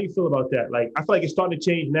celebrated. How do you feel about that? Like, I feel like it's starting to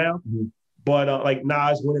change now. But like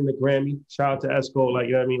Nas winning the Grammy, shout out to Esco. Like,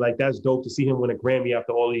 you know what I mean? Like, that's dope to see him win a Grammy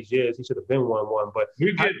after all these years. He should have been won one. But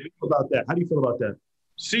how do you feel about that? How do you feel about that?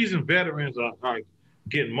 Seasoned veterans are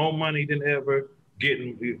getting more money than ever,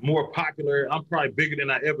 getting more popular. I'm probably bigger than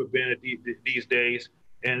I ever been these days.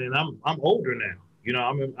 And I'm older now. You know,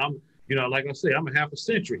 I'm you know, like I say, I'm a half a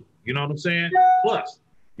century. You know what I'm saying? Plus,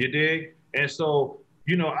 you dig? And so,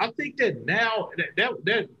 you know, I think that now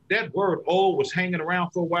that word old was hanging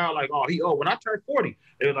around for a while. Like, oh, he old. When I turned 40,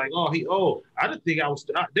 they were like, oh, he old. I didn't think I was.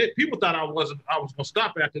 People thought I was gonna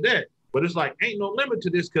stop after that. But it's like, ain't no limit to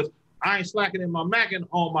this, because I ain't slacking in my macking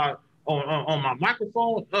on my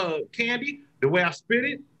microphone, Candy. The way I spit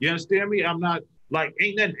it, you understand me? I'm not like,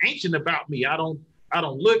 ain't nothing ancient about me. I don't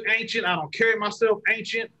look ancient. I don't carry myself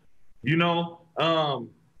ancient. You know, and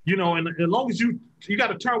as long as you got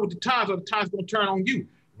to turn with the times, or the times gonna turn on you.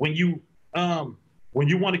 When you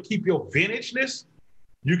want to keep your vintageness,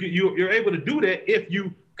 you're able to do that if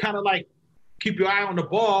you kind of like keep your eye on the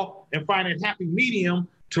ball and find a happy medium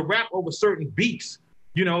to rap over certain beats.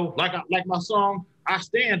 You know, like my song "I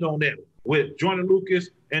Stand on That" with Joyner Lucas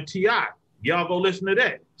and T.I. Y'all go listen to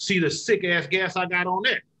that. See the sick ass gas I got on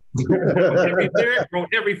that. Wrote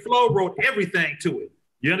every flow, wrote everything to it.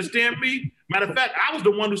 You understand me? Matter of fact, I was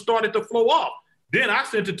the one who started the flow off. Then I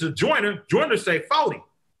sent it to Joyner. Joyner say, 40.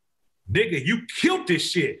 Nigga, you killed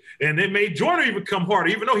this shit. And it made Joyner even come harder,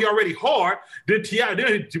 even though he already hard. Then T.I.,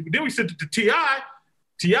 then we sent it to T.I.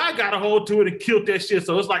 T.I. got a hold to it and killed that shit.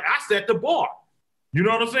 So it's like I set the bar. You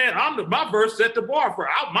know what I'm saying? My verse set the bar for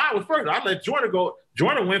mine was first. I let Joyner go.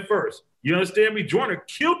 Joyner went first. You understand me? Joyner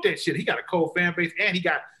killed that shit. He got a cold fan base, and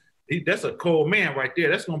that's a cold man right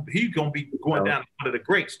there. He's gonna be going down one of the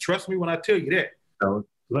greats. Trust me when I tell you that. So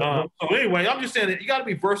anyway, I'm just saying that you got to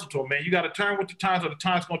be versatile, man. You got to turn with the times, or the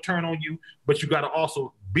times gonna turn on you. But you got to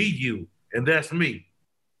also be you, and that's me.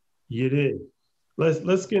 You did.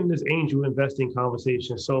 Let's get in this angel investing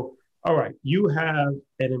conversation. So, all right, you have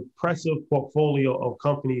an impressive portfolio of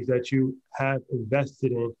companies that you have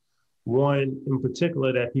invested in. One in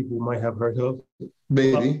particular that people might have heard of,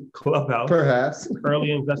 maybe Clubhouse, perhaps early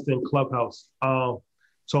investor in Clubhouse.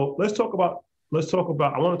 So let's talk about. I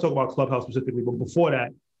want to talk about Clubhouse specifically, but before that,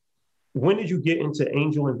 when did you get into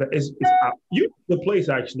angel investing? You the place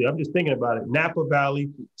actually. I'm just thinking about it. Napa Valley,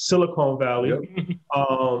 Silicon Valley. Yep.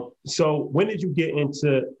 So when did you get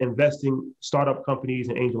into investing, startup companies,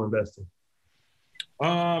 and angel investing?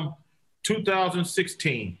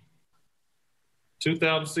 2016.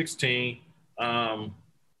 2016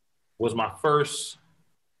 was my first.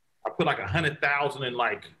 I put like 100,000 in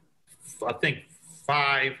like I think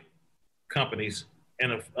 5 companies,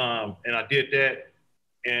 and I did that,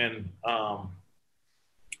 and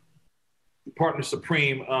Partner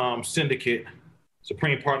Supreme Syndicate,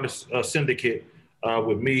 Supreme Partner Syndicate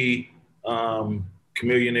with me,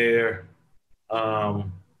 Chamillionaire,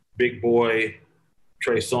 Big Boy,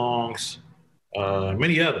 Trey Songz,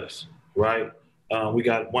 many others, right? We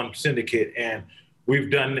got one syndicate, and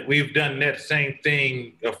we've done that same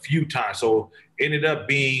thing a few times. So it ended up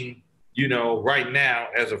being, you know, right now,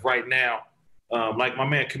 as of right now, like my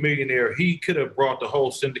man Chamillionaire, he could have brought the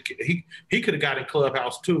whole syndicate. He could have got in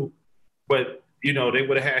Clubhouse too, but you know they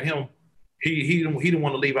would have had him. He didn't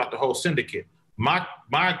want to leave out the whole syndicate. My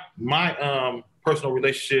personal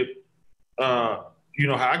relationship, you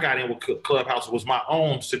know, how I got in with Clubhouse was my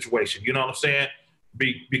own situation. You know what I'm saying?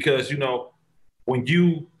 Because you know when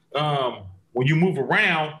you move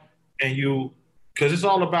around and because it's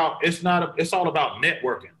all about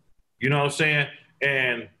networking. You know what I'm saying?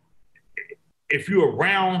 And if you're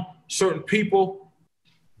around certain people,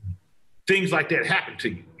 things like that happen to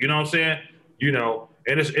you. You know what I'm saying? You know,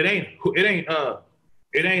 and it ain't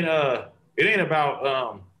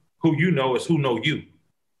about who you know, it's who know you.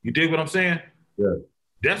 You dig what I'm saying? Yeah.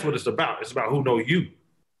 That's what it's about. It's about who know you.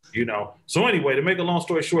 You know. So anyway, to make a long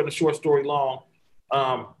story short and a short story long,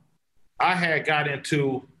 I had got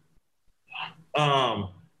into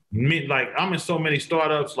like I'm in so many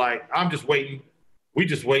startups, like I'm just waiting. We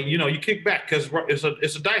just waiting. You know, you kick back because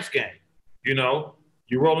it's a dice game. You know,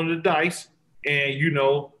 you're rolling the dice, and you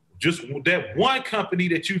know, just that one company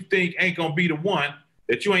that you think ain't gonna be the one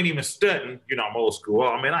that you ain't even studying. You know, I'm old school.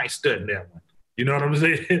 Oh man, I ain't studying that one. You know what I'm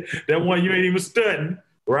saying? That one you ain't even studying,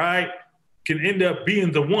 right? Can end up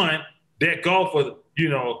being the one that go for, you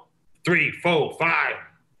know, 3, 4, 5,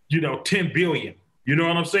 you know, 10 billion. You know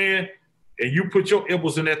what I'm saying? And you put your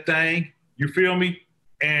elbows in that thing, you feel me?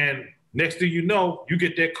 And next thing you know, you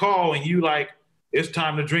get that call and you like, it's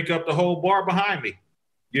time to drink up the whole bar behind me.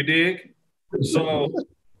 You dig? So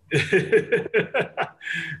this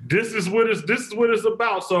is what it's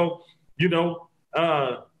about. So, you know,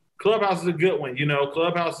 Clubhouse is a good one. You know,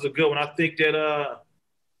 Clubhouse is a good one. I think that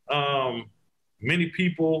many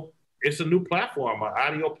people, it's a new platform, an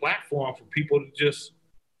audio platform for people to just,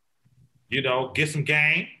 you know, get some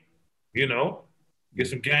game, you know,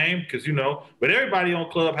 because, you know, but everybody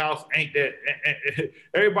on Clubhouse ain't that.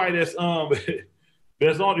 Everybody that's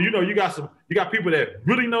that's on, you know, you got people that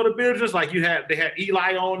really know the business. Like they had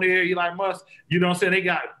Eli on there, Eli Musk, you know what I'm saying? They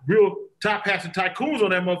got real top hats and tycoons on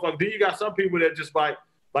that motherfucker. Then you got some people that just like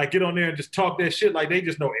get on there and just talk that shit like they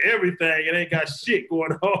just know everything and ain't got shit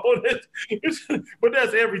going on. But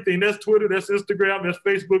that's everything. That's Twitter, that's Instagram, that's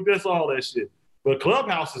Facebook, that's all that shit. But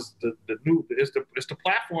Clubhouse is the new, it's the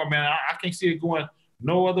platform, man. I can't see it going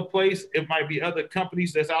no other place. It might be other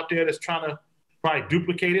companies that's out there that's trying to probably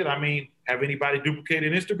duplicate it. I mean, have anybody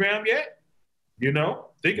duplicated Instagram yet? You know,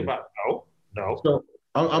 think about it. No. So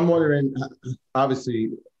I'm wondering, obviously,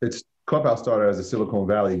 it's Clubhouse started as a Silicon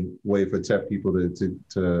Valley way for tech people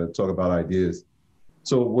to talk about ideas.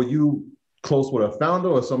 So were you close with a founder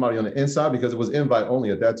or somebody on the inside? Because it was invite only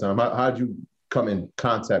at that time. How'd you come in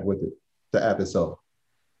contact with it, the app itself?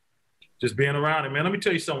 Just being around it, man. Let me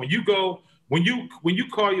tell you something.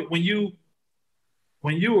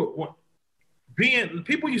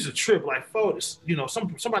 People used to trip like, Fody, you know,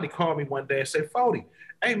 somebody called me one day and said, Fody,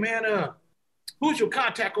 hey man, who's your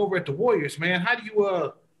contact over at the Warriors, man? How do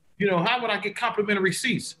you, you know, how would I get complimentary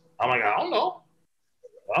seats? I'm like, I don't know.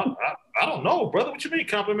 I don't know, brother. What you mean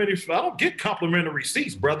complimentary? I don't get complimentary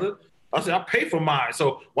seats, brother. I said, I pay for mine.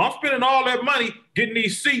 So while I'm spending all that money getting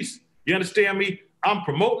these seats, you understand me? I'm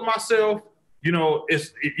promoting myself. You know,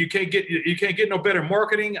 you can't get no better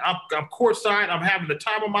marketing. I'm courtside. I'm having the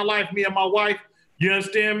time of my life, me and my wife. You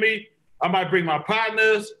understand me? I might bring my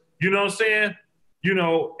partners. You know what I'm saying? You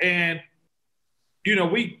know, and you know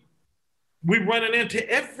we running into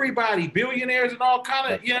everybody, billionaires and all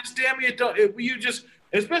kind of. You understand me? You just,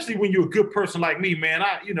 especially when you're a good person like me, man.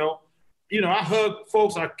 I hug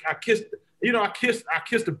folks. I kiss. You know, I kiss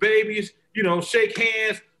the babies. You know, shake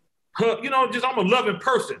hands. Hug. You know, I'm a loving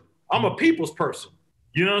person. I'm a people's person.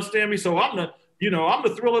 You understand me? So I'm the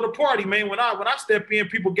thrill of the party, man. When I step in,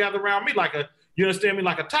 people gather around me like a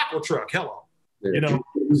taco truck. Hello. Yeah. You know,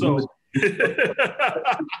 so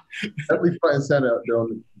definitely front and center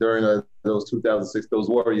during those 2006, those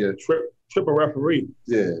Warrior triple referee.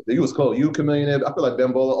 Yeah, he was cold. You, Chamillionaire, I feel like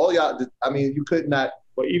Ben Bowler. All y'all, I mean, you could not.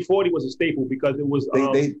 But E40 was a staple because it was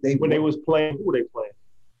when they was playing. Who were they playing?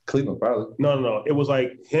 Cleveland, probably. No. It was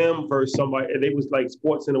like him versus somebody. And they was like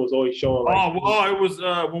Sports Center was always showing. Like, it was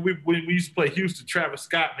when we used to play Houston, Travis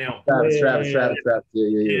Scott and them. Travis.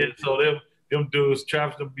 Yeah. So them dudes,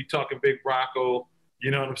 Travis would be talking Big Bronco, you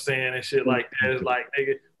know what I'm saying, and shit like that. It's like,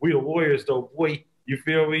 nigga, we the Warriors though, boy. You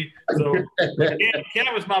feel me? So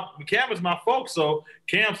Cam is my folks. So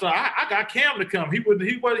I got Cam to come. He was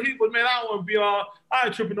man. I don't want to be all. I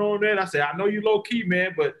ain't tripping on that. I said I know you low key,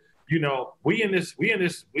 man, but you know we in this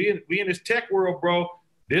tech world, bro.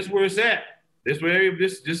 This where it's at. This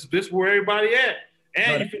where everybody at,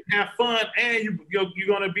 and you can have fun, and you're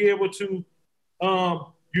gonna be able to,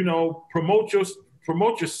 promote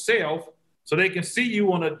yourself so they can see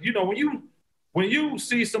you on a, when you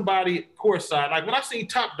see somebody courtside, like when I seen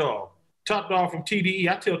Top Dog from TDE,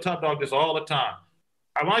 I tell Top Dog this all the time.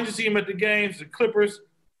 When I used to see him at the games, the Clippers,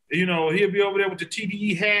 he'll be over there with the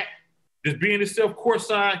TDE hat, just being himself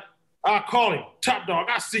courtside. I call him Top Dog.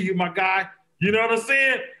 I see you, my guy. You know what I'm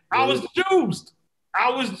saying? I was juiced.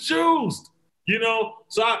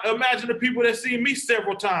 So I imagine the people that see me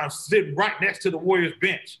several times sitting right next to the Warriors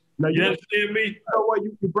bench. Now, you understand me? You know what?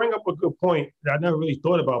 You bring up a good point that I never really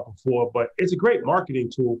thought about before, but it's a great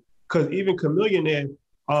marketing tool because even Chamillionaire,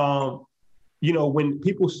 when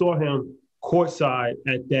people saw him courtside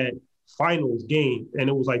at that finals game, and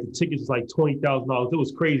it was like the tickets was like $20,000, it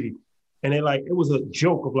was crazy. And it was a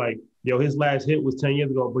joke of like, his last hit was 10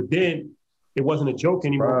 years ago. But then it wasn't a joke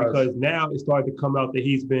anymore because now it started to come out that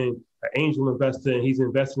he's been an angel investor and he's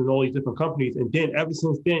invested in all these different companies. And then ever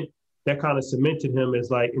since then, that kind of cemented him as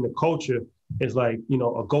like in the culture as like,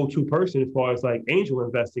 a go-to person as far as like angel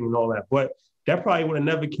investing and all that. But that probably would have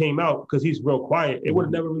never came out because he's real quiet. It would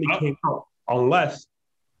have never really came out unless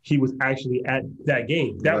he was actually at that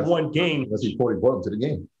game. One game. Unless he brought him to the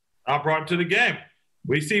game. I brought him to the game.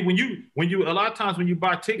 We see when you a lot of times when you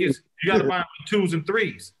buy tickets, you got to buy them in 2s and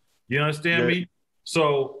 3s. You understand me?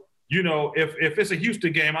 So, if it's a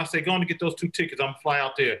Houston game, I say, go on to get those 2 tickets. I'm going to fly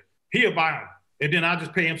out there. He'll buy them. And then I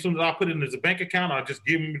just pay him as soon as I put it in his bank account. I'll just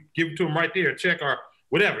give it to him right there, a check or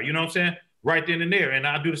whatever. You know what I'm saying? Right then and there. And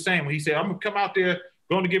I do the same. When he said, I'm going to come out there,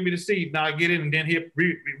 going to give me the seat. Now I get in and then he'll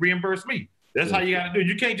reimburse me. That's how you got to do it.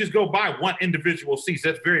 You can't just go buy one individual seat.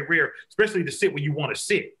 That's very rare, especially to sit where you want to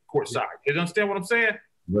sit courtside. You understand what I'm saying?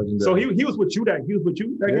 So he was with you that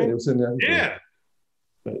game? He was in there. Yeah.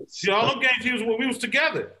 See, all them games we was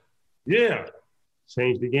together. Yeah.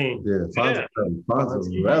 Change the game. Yeah.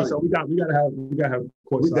 So we gotta have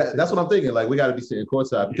courtside. That's what I'm thinking. Like we gotta be sitting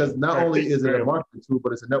courtside because not only is it a marketing tool,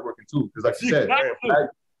 but it's a networking tool. Because like you said,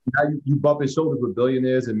 now you bump shoulders with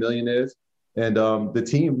billionaires and millionaires, and the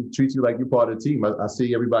team treats you like you're part of the team. I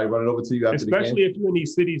see everybody running over to you after the game. Especially if you're in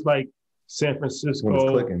these cities like San Francisco, when it's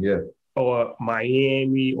clicking, or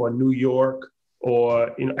Miami, or New York,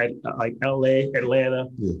 or like LA, Atlanta.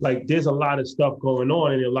 Yeah. Like there's a lot of stuff going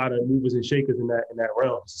on and a lot of movers and shakers in that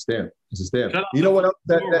realm. It's a stamp. You know what else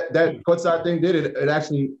that courtside thing did? It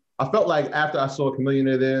actually, I felt like after I saw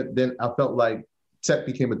Chamillionaire there, then I felt like tech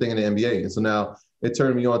became a thing in the NBA. And so now it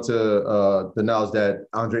turned me on to the knowledge that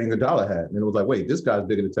Andre Iguodala had. And it was like, wait, this guy's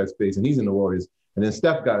big in the tech space and he's in the Warriors. And then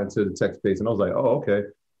Steph got into the tech space and I was like, oh, okay.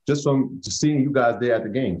 Just from seeing you guys there at the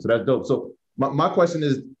game. So that's dope. So my question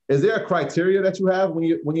is there a criteria that you have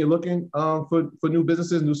when you're looking for new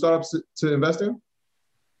businesses, new startups to invest in?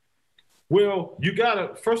 Well, you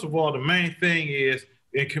gotta, first of all, the main thing is,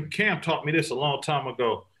 and Cam taught me this a long time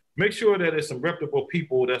ago, make sure that there's some reputable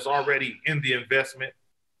people that's already in the investment,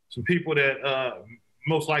 some people that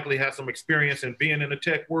most likely have some experience in being in the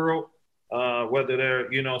tech world, whether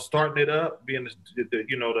they're, starting it up, being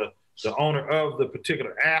the owner of the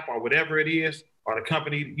particular app or whatever it is, or the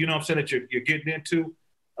company, that you're getting into,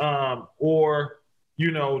 or,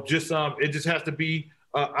 just it just has to be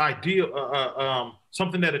ideal,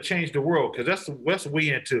 something that'll change the world, because that's what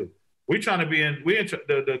we into. We're trying to be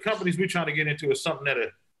the companies we're trying to get into is something that'll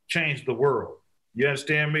change the world. You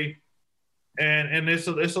understand me? And there's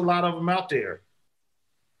a lot of them out there.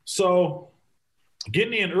 So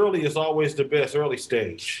getting in early is always the best, early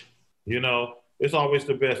stage. It's always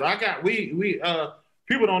the best.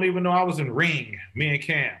 People don't even know I was in Ring, me and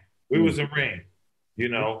Cam. We was in Ring,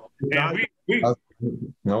 and I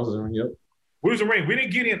was in Ring, yep. We was in Ring. We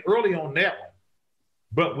didn't get in early on that one,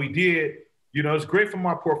 but we did. It's great for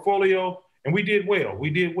my portfolio, and we did well. We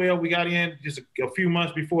got in just a few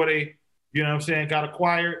months before they, got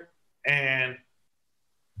acquired.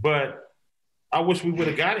 But I wish we would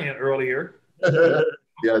have got in earlier.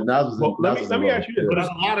 Yeah, let me ask you this. But there's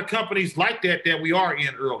a lot of companies like that we are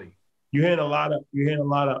in early. You're hearing a lot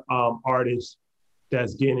of artists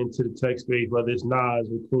that's getting into the tech space, whether it's Nas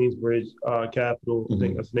with Queensbridge Capital. I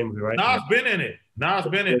think that's the name of it, right? Nas been in it.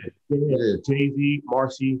 Yeah. Jay-Z,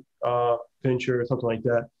 Marcy, Venture, something like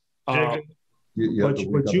that. But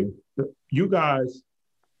you guys,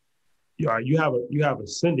 you have a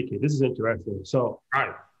syndicate. This is interesting. So,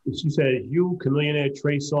 right. You said you, Chamillionaire,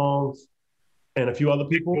 Trey Songz, and a few other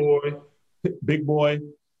people. Big Boy.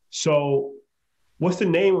 So what's the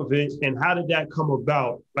name of it and how did that come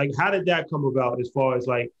about? Like, how did that come about as far as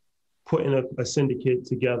like putting a syndicate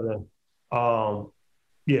together?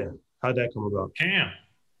 Yeah, how'd that come about? Cam,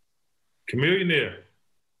 Chamillionaire.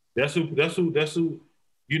 That's who,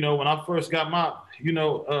 you know, when I first got my, you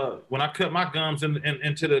know, when I cut my gums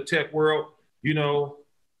into the tech world, you know,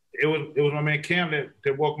 it was my man Cam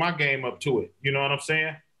that woke my game up to it. You know what I'm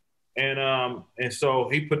saying? And so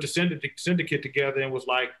he put the syndicate together and was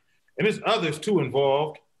like, and there's others too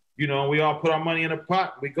involved, you know, we all put our money in a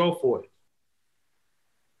pot, we go for it.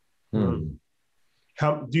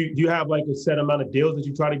 How do you have like a set amount of deals that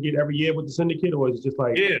you try to get every year with the syndicate, or is it just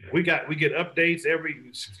like? Yeah, we get updates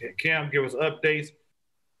Cam give us updates.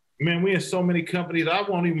 Man, we in so many companies. I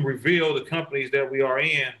won't even reveal the companies that we are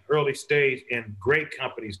in early stage, and great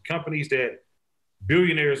companies that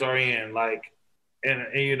billionaires are in, like, and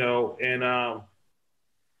you know, and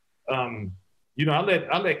you know, I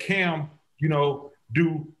let Cam, you know,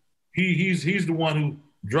 do. He's the one who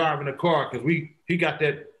driving the car because he got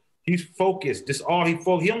that. He's focused. This all he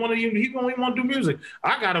focused. He don't even want to do music.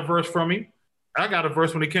 I got a verse from him. I got a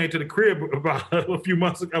verse when he came to the crib about a few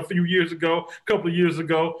years ago, a couple of years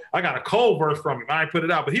ago. I got a cold verse from him. I ain't put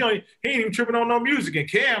it out, but he ain't even tripping on no music. And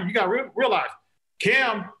Cam, you got to realize,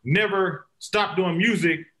 Cam never stopped doing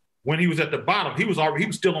music when he was at the bottom. He was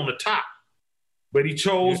still on the top, but he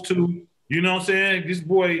chose to, you know what I'm saying? This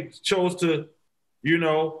boy chose to, you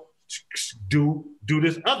know, do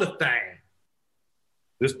this other thing.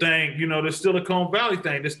 This thing, you know, this Silicon Valley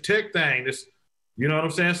thing, this tech thing, this, you know what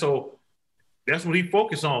I'm saying? So that's what he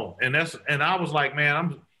focused on. And I was like,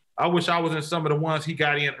 man, I wish I was in some of the ones he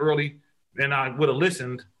got in early and I would have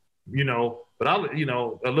listened, you know, but you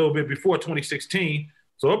know, a little bit before 2016.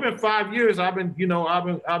 So it's been 5 years. I've been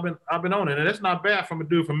on it. And that's not bad from a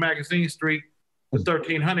dude from Magazine Street, the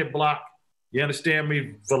 1300 block. You understand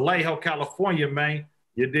me? Vallejo, California, man.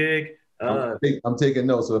 You dig? I'm taking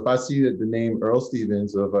notes. So if I see the name Earl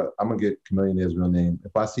Stevens, or if I'm gonna get Chamillionaire's real name,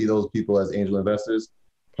 if I see those people as angel investors,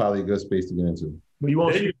 probably a good space to get into. But you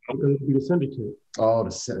won't see it be the syndicate. Oh,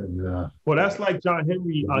 the syndicate. Yeah. Well, that's like John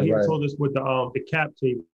Henry. He told us with the cap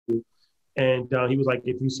table, and he was like,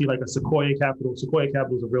 if you see like a Sequoia Capital is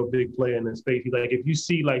a real big player in the space. He's like, if you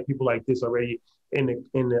see like people like this already in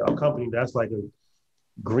the company, that's like a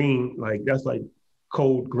green, like that's like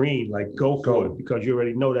code green, like go for it, because you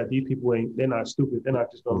already know that these people they're not stupid. They're not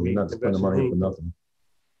just going to be not spending money for nothing.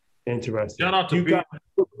 Interesting. Shout out to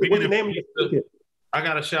what's the name of your I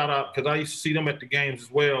got a shout out because I used to see them at the games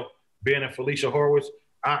as well. Ben and Felicia Horwitz,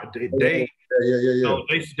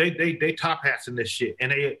 they top hats in this shit,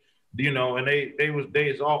 and they, you know, and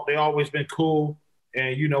they always been cool.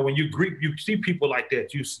 And you know, when you see people like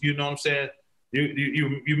that, you know what I'm saying.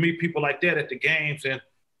 You meet people like that at the games, and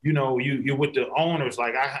you know, you're with the owners.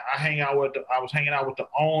 Like I was hanging out with the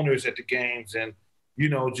owners at the games, and you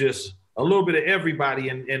know, just a little bit of everybody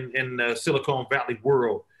in the Silicon Valley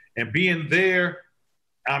world. And being there,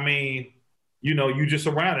 I mean, you know, you just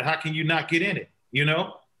around it. How can you not get in it? You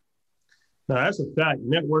know? No, that's a fact.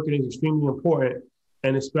 Networking is extremely important,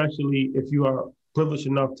 and especially if you are privileged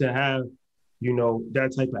enough to have, you know,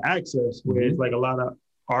 that type of access, where it's like a lot of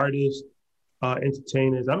artists.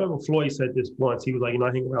 Entertainers. I remember Floyd said this once. He was like, you know,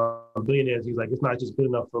 I hang around billionaires. He's like, it's not just good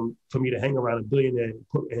enough for me to hang around a billionaire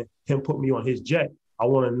and put me on his jet. I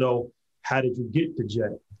want to know, how did you get the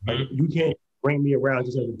jet? Like, you can't bring me around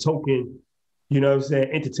just as a token, you know what I'm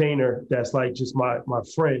saying, entertainer that's like just my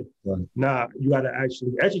friend. Right. Nah, you got to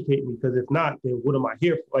actually educate me, because if not, then what am I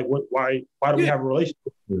here for? Like, why do we have a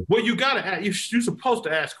relationship? Well, you got to ask, you're supposed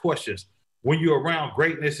to ask questions when you're around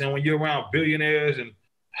greatness and when you're around billionaires and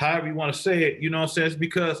however you want to say it, you know what I'm saying? It's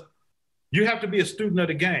because you have to be a student of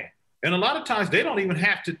the game. And a lot of times they don't even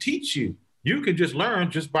have to teach you. You can just learn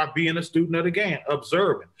just by being a student of the game,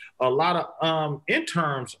 observing. A lot of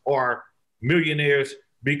interns are millionaires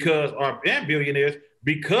and billionaires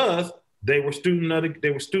because they were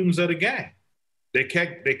students of the game. They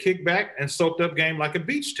kicked back and soaked up game like a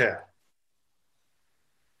beach towel.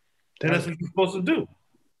 And that's what you're supposed to do.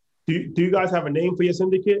 Do you guys have a name for your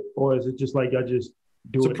syndicate, or is it just like y'all just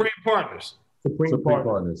do Supreme Partners? Supreme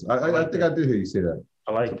Partners. I think I did hear you say that.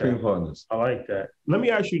 I like Supreme Partners. I like that. Let me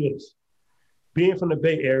ask you this. Being from the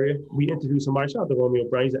Bay Area, we interviewed somebody, shout out to Romeo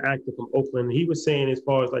Brown, he's an actor from Oakland. And he was saying, as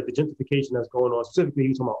far as like the gentrification that's going on, specifically he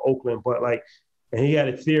was talking about Oakland, but like, and he had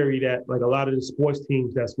a theory that like a lot of the sports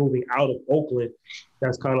teams that's moving out of Oakland,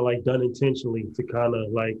 that's kind of like done intentionally to kind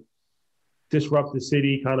of like disrupt the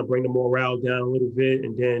city, kind of bring the morale down a little bit,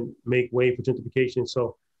 and then make way for gentrification.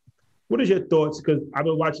 So What is your thoughts? Because I've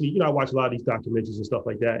been watching, I watch a lot of these documentaries and stuff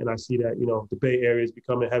like that, and I see that, the Bay Area is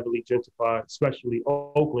becoming heavily gentrified, especially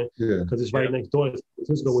Oakland, because it's right next door to San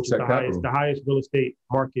Francisco, which is the highest real estate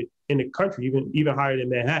market in the country, even higher than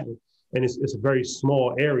Manhattan, and it's a very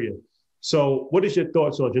small area. So, what is your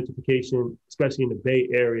thoughts on gentrification, especially in the Bay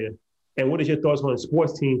Area? And what is your thoughts on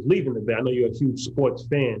sports teams leaving the Bay? I know you're a huge sports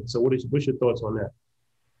fan, so what's your thoughts on that?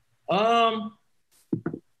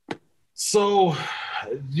 So,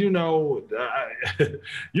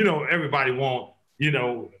 everybody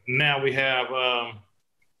now we have the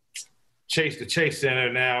Chase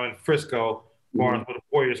Center now in Frisco, where the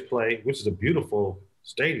Warriors play, which is a beautiful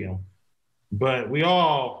stadium. But we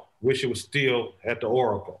all wish it was still at the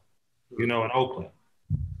Oracle, in Oakland,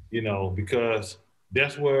 because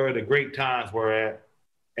that's where the great times were at.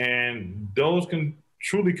 And those can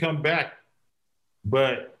truly come back.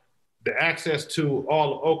 But the access to all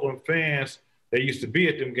the Oakland fans that used to be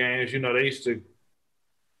at them games, they used to,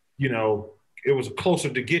 it was closer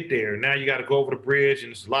to get there. Now you got to go over the bridge and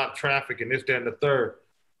there's a lot of traffic and this, that, and the third.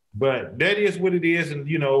 But that is what it is. And,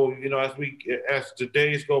 as the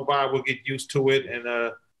days go by, we'll get used to it. And,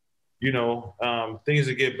 things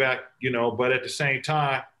will get back, but at the same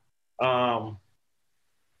time,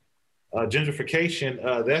 gentrification,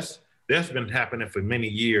 that's been happening for many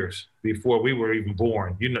years before we were even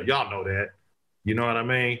born. Y'all know that. You know what I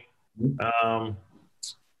mean?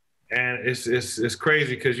 And it's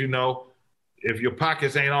crazy because, if your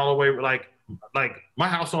pockets ain't all the way, like my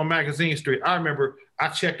house on Magazine Street, I remember I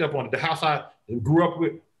checked up on the house I grew up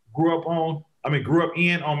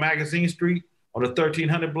in on Magazine Street on the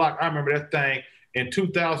 1300 block. I remember that thing in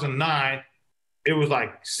 2009, it was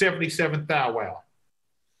like 77 thou wow.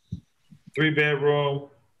 3-bedroom,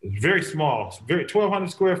 very small, very 1,200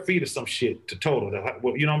 square feet or some shit to total.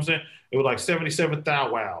 You know what I'm saying? It was like 77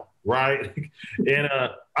 thou wow, right? And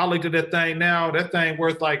I looked at that thing now. That thing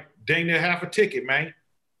worth like dang near half a ticket, man.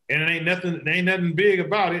 And it ain't nothing big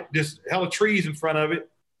about it. Just hella trees in front of it.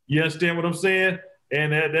 You understand what I'm saying?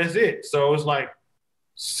 And that's it. So it's like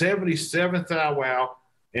 77 thou wow,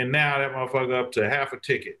 and now that motherfucker up to half a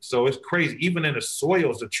ticket. So it's crazy. Even in the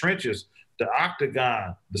soils, the trenches, the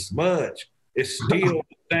octagon, the smudge, it's still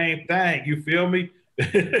the same thing. You feel me?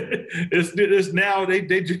 it's now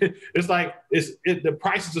it's like the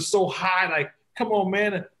prices are so high. Like, come on,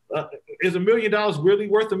 man. Is $1 million really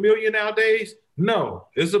worth $1 million nowadays? No,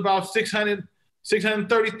 it's about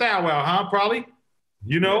 630 thou wow, huh? Probably.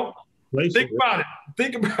 Think about it.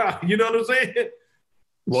 You know what I'm saying?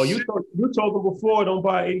 Well, you told them before, don't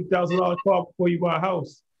buy $80,000 car before you buy a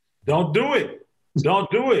house. Don't do it.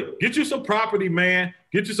 Don't do it. Get you some property, man.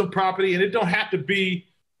 Get you some property, and it don't have to be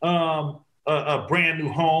a brand new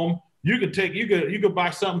home. You could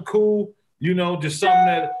buy something cool, just something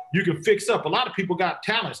that you can fix up. A lot of people got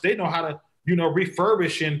talents. They know how to,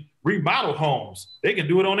 refurbish and remodel homes. They can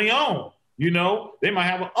do it on their own. They might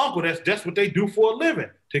have an uncle that's what they do for a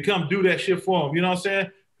living, to come do that shit for them. You know what I'm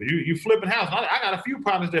saying? You flipping houses. I got a few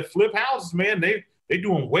partners that flip houses, man. They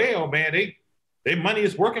doing well, man. Their money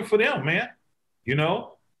is working for them, man.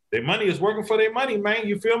 Their money is working for their money, man.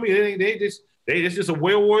 You feel me? It's just a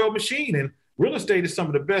well-oiled machine. And real estate is some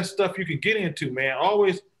of the best stuff you can get into, man.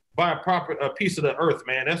 Always buy a piece of the earth,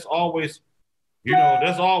 man. That's always,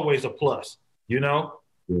 a plus. Yeah.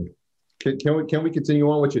 Can we continue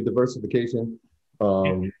on with your diversification?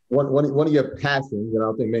 One of your passions, and I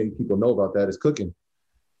don't think many people know about that, is cooking.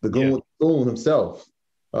 The Goon himself.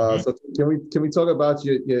 So can we talk about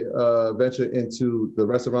your venture into the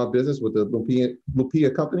restaurant business with the Lupia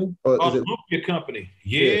Company? Lupia Company.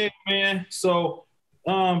 Yeah, man. So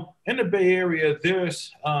in the Bay Area,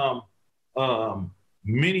 there's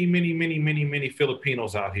many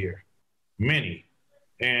Filipinos out here. Many.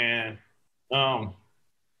 And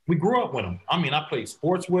we grew up with them. I mean, I played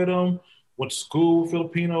sports with them, went to school with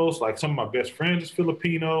Filipinos. Like, some of my best friends is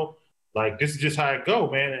Filipino. Like, this is just how it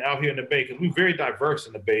go, man, out here in the Bay, because we're very diverse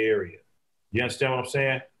in the Bay Area. You understand what I'm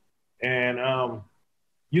saying? And,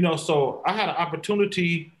 so I had an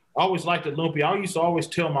opportunity. I always liked the lumpia. I used to always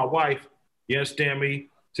tell my wife, you understand me,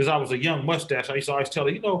 since I was a young mustache, I used to always tell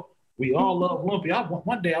her, we all love lumpia.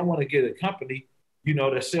 One day I want to get a company,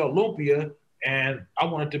 that sell lumpia, and I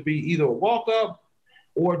want it to be either a walk-up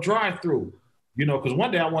or a drive-through, because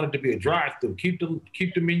one day I want it to be a drive-through. Keep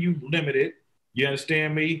the menu limited, you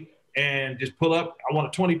understand me? And just pull up, I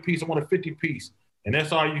want a 20-piece, I want a 50-piece. And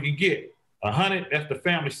that's all you can get. 100, that's the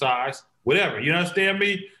family size, whatever. You understand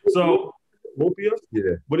me? So lumpia?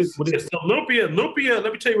 Yeah. What is so lumpia, let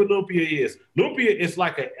me tell you what lumpia is. Lumpia is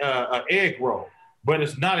like a egg roll, but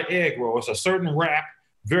it's not an egg roll. It's a certain wrap,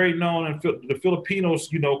 very known in the Filipinos,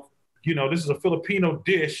 this is a Filipino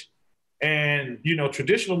dish, And, you know,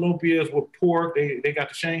 traditional lumpia is with pork. They got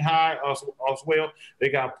the Shanghai as well. They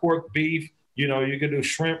got pork, beef. You know, you can do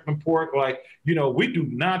shrimp and pork. Like, you know, we do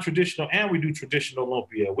non-traditional and we do traditional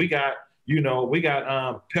lumpia. We got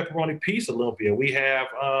pepperoni pizza lumpia. We have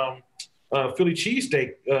Philly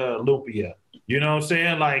cheesesteak lumpia. You know what I'm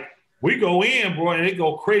saying? Like, we go in, bro, and it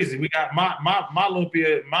go crazy. We got my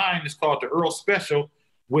lumpia. Mine is called the Earl Special,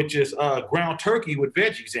 which is ground turkey with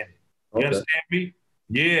veggies in it. You understand me?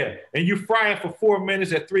 Yeah, and you fry it for 4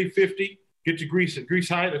 minutes at 350. Get your grease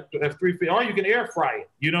height at 350, or you can air fry it.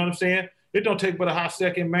 You know what I'm saying? It don't take but a hot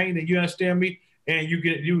second, man. And you understand me? And you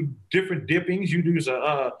get different dippings. You do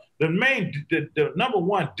the number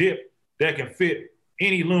one dip that can fit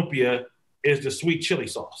any lumpia is the sweet chili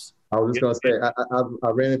sauce. I was just gonna say I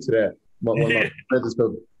ran into that.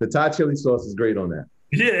 The Thai chili sauce is great on that.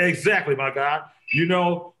 Yeah, exactly, my guy. You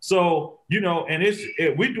know, so, you know, and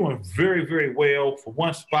we're doing very, very well for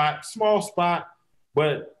one spot, small spot,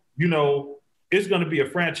 but, you know, it's going to be a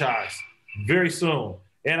franchise very soon.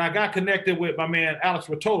 And I got connected with my man, Alex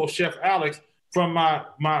Rotolo, Chef Alex, from my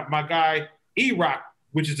guy, E-Rock,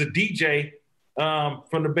 which is a DJ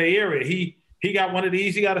from the Bay Area. He got one of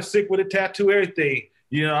these. He got a sick with a tattoo, everything.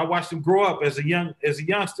 You know, I watched him grow up as a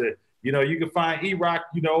youngster. You know, you can find E-Rock,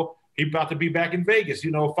 you know, he about to be back in Vegas,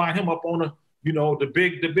 you know, find him up on the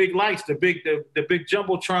big lights, the big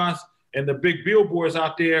jumbotrons and the big billboards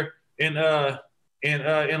out there in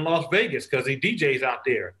Las Vegas, because he DJs out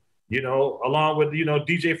there, you know, along with, you know,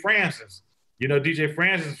 DJ Francis. You know, DJ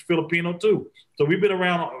Francis is Filipino too. So we've been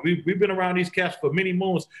around these cats for many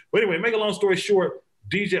moons. But anyway, make a long story short,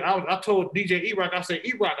 I told DJ E-Rock, I said,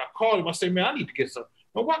 E-Rock, I called him, I said, man, I need to get some,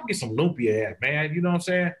 where I can get some lumpia at, man, you know what I'm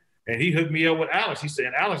saying? And he hooked me up with Alex. He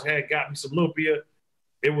said Alex had got me some lumpia.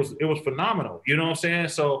 It was phenomenal. You know what I'm saying?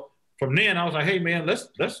 So from then I was like, hey man, let's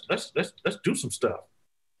do some stuff.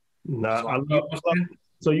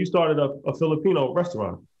 So you started a Filipino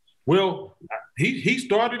restaurant. Well, he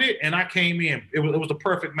started it and I came in. It was the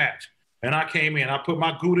perfect match. And I came in. I put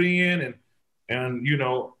my Gouda in and you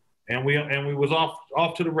know, and we was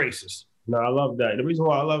off to the races. No, I love that. The reason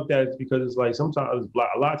why I love that is because it's like sometimes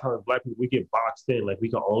a lot of times black people, we get boxed in, like we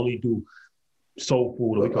can only do soul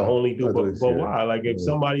food, or we can only do, but why? Like if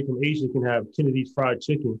somebody from Asia can have Kennedy's fried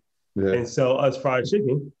chicken and sell us fried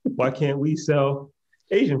chicken, why can't we sell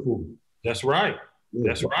Asian food? That's right.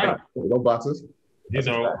 That's right. No boxes. You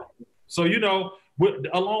know, so, you know,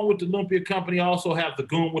 along with the Lumpia Company, I also have the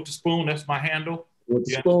Goon with the Spoon. That's my handle. With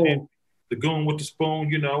the spoon. The Goon with the Spoon,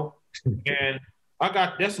 you know, and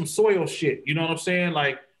that's some soil shit. You know what I'm saying?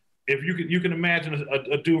 Like, if you can imagine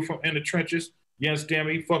a dude from in the trenches, you understand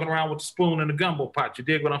me, fucking around with the spoon in the gumbo pot. You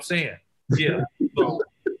dig what I'm saying? Yeah. So,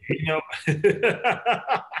 you know, I'm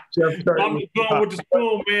going with the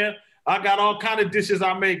spoon, man. I got all kind of dishes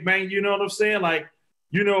I make, man. You know what I'm saying? Like,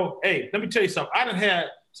 you know, hey, let me tell you something. I done had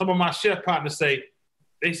some of my chef partners say,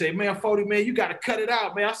 man, 40, man, you got to cut it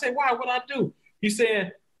out, man. I say, why? What I do? He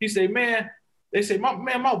said, man, they say,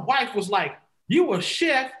 my wife was like, you a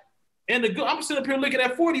chef, and I'm sitting up here looking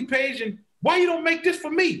at 40 page, and why you don't make this for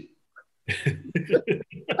me?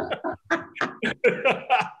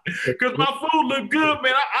 Because my food look good,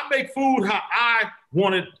 man. I make food how I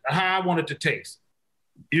want it to taste,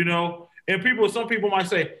 you know. And some people might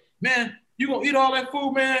say, man, you gonna eat all that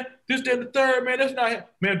food, man? This, that, and the third, man. That's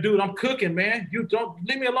not, man, dude. I'm cooking, man. You don't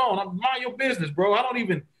leave me alone. I'm mind your business, bro. I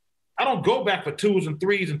don't go back for 2s and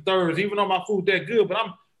 3s and 3rds, even though my food that good.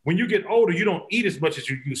 But when you get older, you don't eat as much as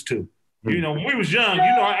you used to. You know, when we was young,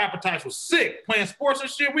 you know, our appetites was sick. Playing sports and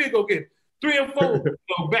shit, we'd go get 3 or 4,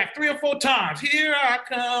 go back 3 or 4 times. Here I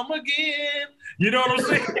come again. You know what I'm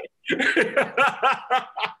saying?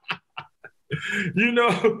 You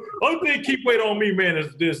know, only thing keep weight on me, man,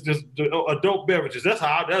 is this adult beverages.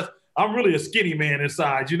 I'm really a skinny man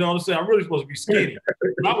inside. You know what I'm saying? I'm really supposed to be skinny.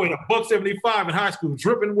 I weighed $175 in high school,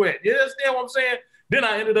 dripping wet. You understand what I'm saying? Then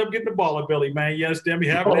I ended up getting the baller belly, man. You understand me?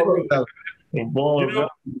 Having that. We have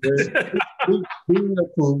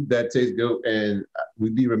food that tastes good, and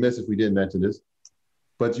we'd be remiss if we didn't mention this.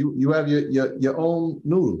 But you have your own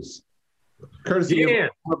noodles, courtesy of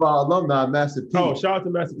one of our alumni, Master P. Oh, shout out to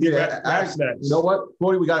Master P. You know what,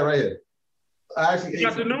 40, we got it right here. You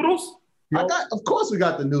got the noodles? Of course, we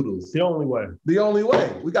got the noodles. The only way. We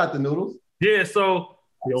got the noodles. Yeah. So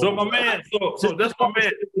my man. So that's my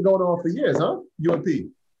man. It's been going on for years, huh? UMP.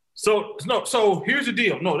 So here's the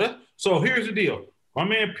deal. So here's the deal. My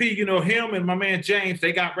man P, you know, him and my man James,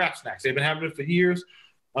 they got Rap Snacks. They've been having it for years.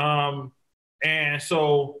 And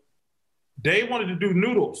so they wanted to do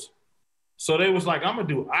noodles. So they was like, I'm gonna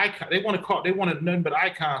do icon. They wanted nothing but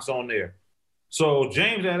icons on there. So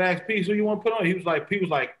James had asked P, so you want to put on? P was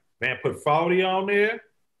like, man, put 40 on there.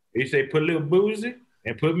 He say, put a little Boozy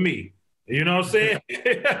and put me. You know what I'm saying?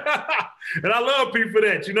 And I love people for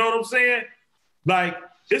that. You know what I'm saying? Like,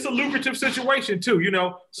 it's a lucrative situation too, you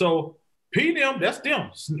know? So P them, that's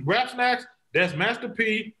them. Rap Snacks, that's Master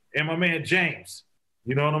P and my man James.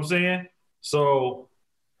 You know what I'm saying? So,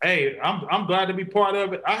 hey, I'm glad to be part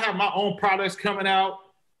of it. I have my own products coming out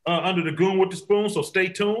under the Goon with the Spoon, so stay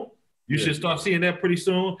tuned. You should start seeing that pretty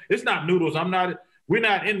soon. It's not noodles. We're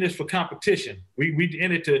not in this for competition. We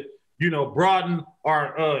in it to, you know, broaden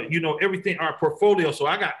our, you know, everything, our portfolio. So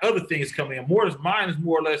I got other things coming in. Mine is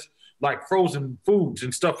more or less like frozen foods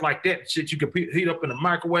and stuff like that. Shit you can heat up in the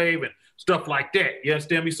microwave and stuff like that. You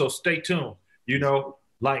understand me? So stay tuned. You know,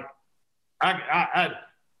 like I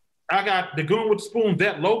got the Goon with the Spoon,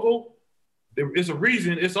 that logo. There is a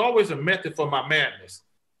reason. It's always a method for my madness.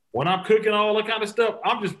 When I'm cooking all that kind of stuff,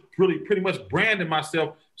 I'm just really pretty much branding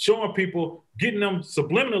myself, showing people, getting them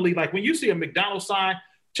subliminally. Like when you see a McDonald's sign,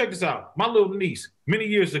 check this out. My little niece, many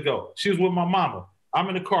years ago, she was with my mama. I'm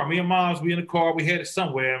in the car. Me and Moms, we in the car. We headed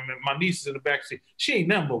somewhere. And my niece is in the back seat. She ain't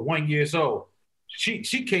nothing but 1 year old. She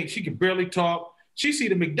can barely talk. She see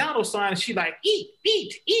the McDonald's sign and she like, eat,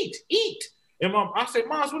 eat, eat, eat. And I said,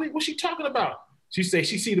 Moms, what's she talking about? She say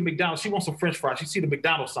she see the McDonald's. She wants some French fries. She see the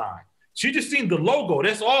McDonald's sign. She just seen the logo.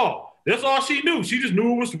 That's all. That's all she knew. She just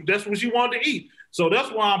knew that's what she wanted to eat. So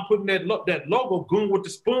that's why I'm putting that logo, Goon with the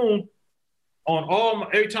Spoon, on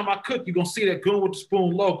every time I cook, you're going to see that Goon with the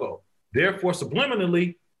Spoon logo. Therefore,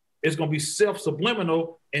 subliminally, it's going to be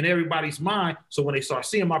self-subliminal in everybody's mind. So when they start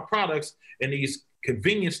seeing my products in these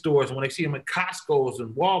convenience stores, when they see them in Costco's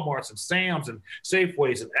and Walmart's and Sam's and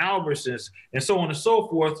Safeways and Albertsons and so on and so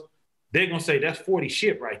forth, they're going to say, that's 40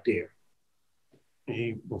 shit right there.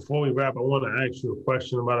 Hey, before we wrap, I want to ask you a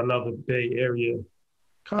question about another Bay Area,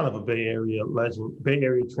 kind of a Bay Area legend, Bay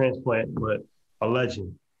Area transplant, but a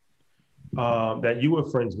legend that you were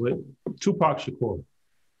friends with, Tupac Shakur.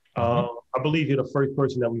 I believe you're the first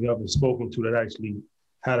person that we've ever spoken to that actually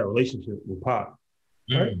had a relationship with Pac.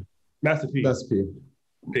 Right? Master P. Master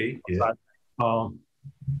P. Yeah.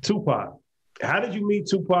 Tupac. How did you meet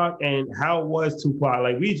Tupac and how was Tupac?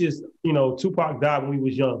 Like we just, you know, Tupac died when we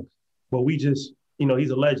was young, but we just, you know,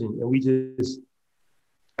 he's a legend and we just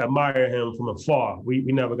admire him from afar. We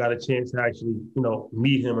never got a chance to actually, you know,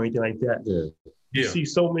 meet him or anything like that. Yeah. You see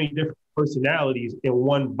so many different personalities in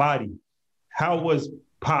one body. How was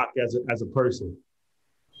Pac as a person?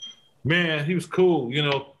 Man, he was cool. You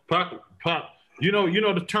know, Pac. You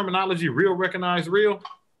know the terminology, real, recognize, real?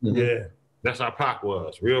 Mm-hmm. Yeah. That's how Pac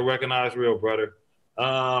was. Real, recognize, real, brother.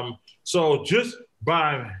 So just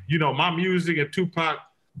by, you know, my music and Tupac,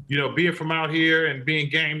 you know, being from out here and being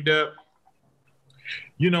gamed up,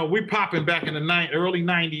 you know, we popping back in the early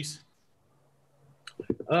 90s.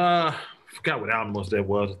 Forgot what album that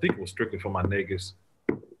was. I think it was Strictly for My Niggas.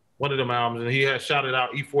 One of them albums, and he had shouted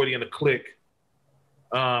out E40 and the Click.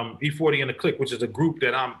 E40 and the Click, which is a group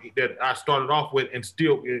that I started off with and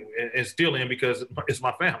still in because it's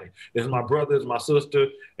my family. It's my brother, it's my sister,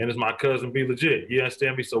 and it's my cousin B Legit. You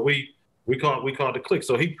understand me? So we call it the Click.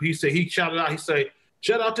 So he said, he shouted out, he say,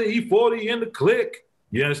 shout out to E40 and the Click.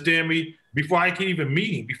 You understand me? Before I could even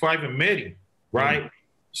meet him, before I even met him, right? Mm-hmm.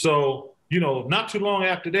 So, you know, not too long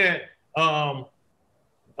after that,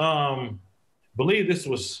 believe this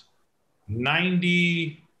was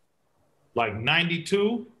 92,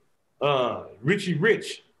 Richie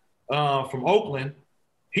Rich from Oakland,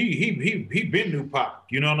 he been knew Pac,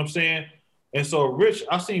 you know what I'm saying? And so Rich,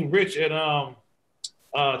 I seen Rich at I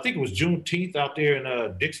think it was Juneteenth out there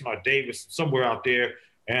in Dixon or Davis, somewhere out there,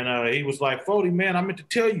 and he was like, "40, man, I meant to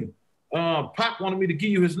tell you, Pac wanted me to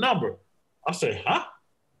give you his number." I said, "Huh?"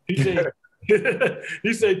 He said,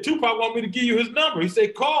 he said, "Tupac wanted me to give you his number." He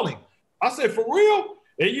said, "Call him." I said, "For real?"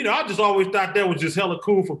 And, you know, I just always thought that was just hella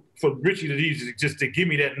cool for Richie to just to give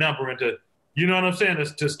me that number and to, you know what I'm saying,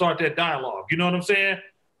 to start that dialogue. You know what I'm saying?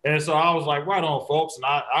 And so I was like, right on, folks. And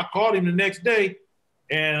I called him the next day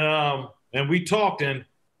and we talked and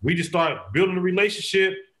we just started building a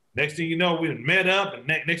relationship. Next thing you know, we met up. And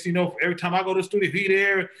next thing you know, every time I go to the studio, he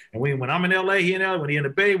there. And when I'm in LA, he in LA. When he in the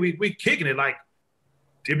Bay, we kicking it. Like,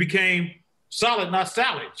 it became solid, not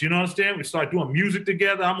salad. You know what I'm saying? We started doing music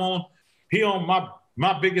together. He on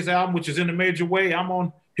my biggest album, which is In a Major Way. I'm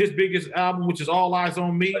on his biggest album, which is All Eyes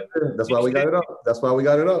on Me. That's why we got it up. That's why we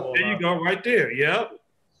got it up. There you go, right there. Yep.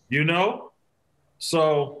 You know?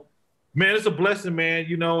 So, man, it's a blessing, man.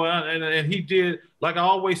 You know, and he did, like I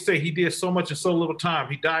always say, he did so much in so little time.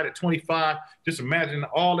 He died at 25. Just imagine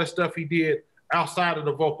all that stuff he did outside of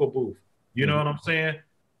the vocal booth. You know what I'm saying?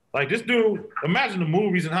 Like, this dude, imagine the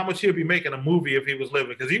movies and how much he'll be making a movie if he was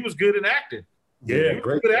living, because he was good at acting. Yeah, He's a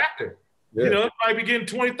good actor. Yeah. You know, it might be getting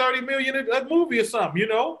 20, 30 million a movie or something, you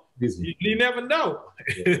know? You never know.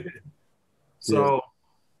 Yeah. So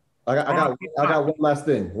I got one last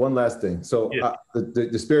thing. So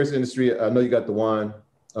the spirits industry, I know you got the wine,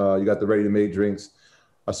 you got the ready-to-make drinks.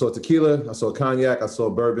 I saw tequila, I saw cognac, I saw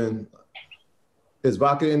bourbon. Is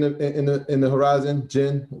vodka in the horizon?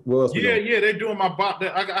 Gin? What else? Yeah, they're doing my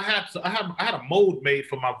vodka. I had a mold made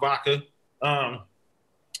for my vodka,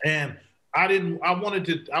 and I wanted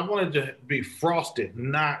to be frosted,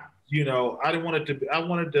 not, you know, I wanted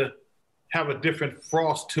to have a different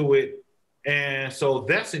frost to it, and so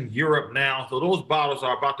that's in Europe now. So those bottles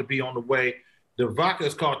are about to be on the way. The vodka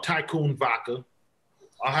is called Tycoon Vodka.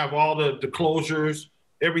 I have all the closures,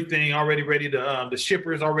 everything already ready. The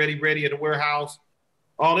shippers already ready at the warehouse.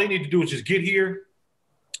 All they need to do is just get here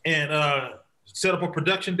and set up a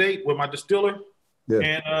production date with my distiller,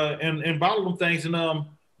 and bottle them things, and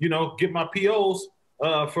you know, get my POs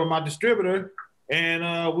from my distributor,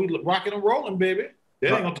 and we rocking and rolling, baby.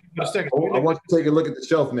 That ain't gonna take me a second. I want you to take a look at the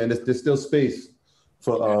shelf, man. There's still space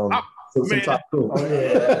for some top two.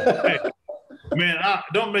 Hey, man,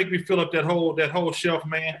 don't make me fill up that whole shelf,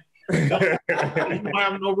 man. You don't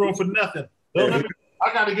have no room for nothing.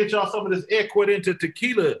 I got to get y'all some of this Ecuador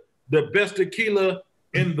tequila, the best tequila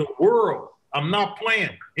in the world. I'm not playing.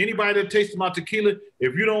 Anybody that tastes my tequila,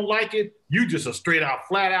 if you don't like it, you just a straight out,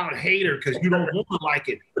 flat out hater because you don't want to like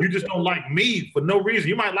it. You just don't like me for no reason.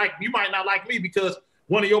 You might not like me because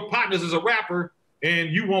one of your partners is a rapper and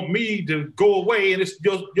you want me to go away, and it's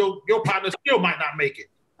your partner still might not make it.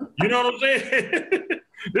 You know what I'm saying?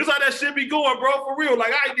 This is how that shit be going, bro, for real.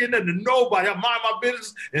 Like, I ain't did nothing to nobody. I mind my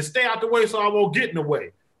business and stay out the way so I won't get in the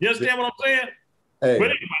way. You understand what I'm saying? Hey.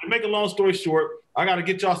 But anyway, to make a long story short, I got to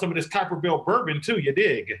get y'all some of this Kuiper Bell bourbon, too. You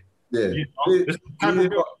dig? Yeah. You know, we're going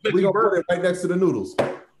to put it right next to the noodles.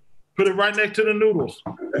 Put it right next to the noodles.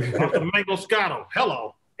 The Mango Scotto.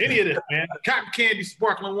 Hello. Any of this, man. Cotton candy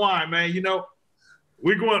sparkling wine, man. You know,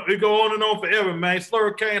 we go on and on forever, man.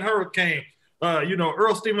 Slurricane, Hurricane. You know,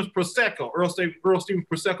 Earl Stevens Prosecco, Earl Stevens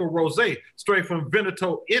Prosecco Rosé, straight from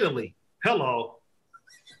Veneto, Italy. Hello.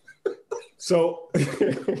 So,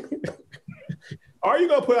 are you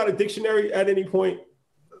gonna put out a dictionary at any point?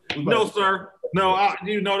 No, sir. No,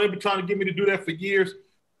 you know, they've been trying to get me to do that for years.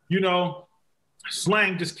 You know,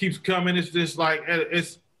 slang just keeps coming. It's just like I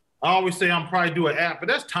always say I'm probably do an app, but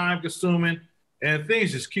that's time consuming, and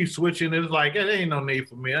things just keep switching. It's like there ain't no need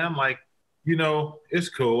for me. I'm like, you know, it's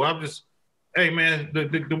cool. I'm just. Hey man,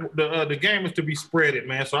 the game is to be spreaded,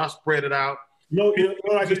 man. So I spread it out. You know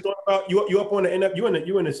what I just thought about? You up on the NFT?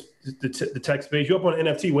 You in the tech space? You up on the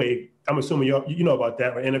NFT wave? I'm assuming you know about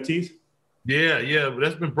that, right? NFTs? Yeah. But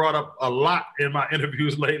that's been brought up a lot in my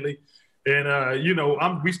interviews lately, and you know,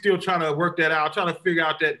 we still trying to work that out, trying to figure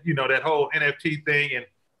out that, you know, that whole NFT thing and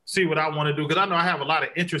see what I want to do, because I know I have a lot of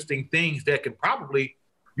interesting things that can probably,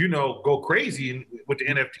 you know, go crazy with the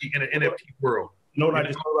NFT in the NFT world. You know what I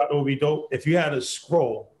just thought about that would be dope? If you had a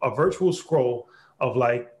virtual scroll of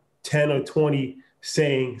like 10 or 20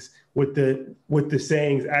 sayings with the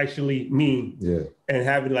sayings actually mean. Yeah. And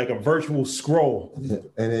having like a virtual scroll. Yeah.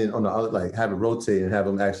 And then on the other, like have it rotate and have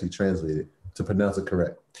them actually translate it to pronounce it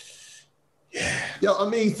correct. Yeah. Yo, I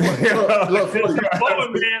mean,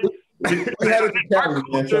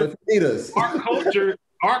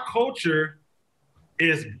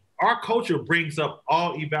 our culture brings up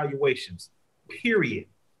all evaluations. Period.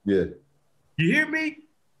 Yeah. You hear me?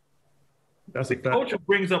 That's a fact. Culture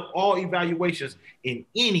brings up all evaluations in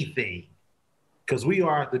anything because we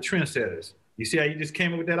are the trendsetters. You see how you just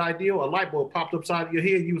came up with that idea? A light bulb popped upside of your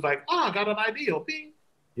head. You was like, oh, I got an idea. Bing.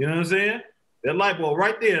 You know what I'm saying? That light bulb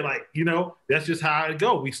right there, like, you know, that's just how it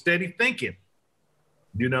go. We steady thinking,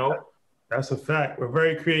 you know? That's a fact. We're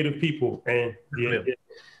very creative people. And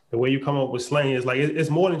the way you come up with slang is like, it's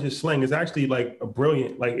more than just slang. It's actually like a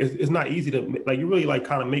brilliant, like it's not easy to, like, you're really like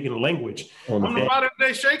kind of making a language. I'm the modern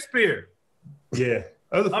day Shakespeare. Yeah,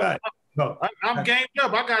 that's a fact. I'm gamed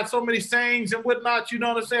up. I got so many sayings and whatnot, you know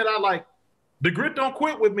what I'm saying? I like, the grit don't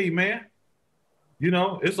quit with me, man. You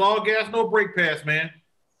know, it's all gas, no brake pass, man.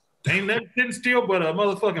 Ain't nothing sitting still but a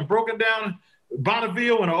motherfucking broken down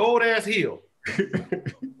Bonneville and an old ass hill.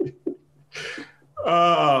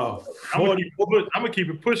 I'm gonna keep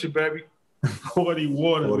it pushing, baby. 40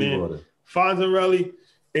 water, man. Fonzarelli,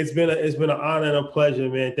 it's been an honor and a pleasure,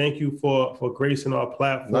 man. Thank you for gracing our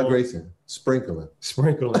platform. Not gracing, sprinkling.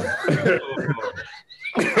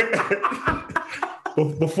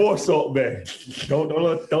 Before Salt Bay, don't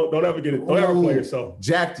ever get it. Don't ever play yourself.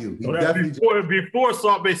 Jacked you. Before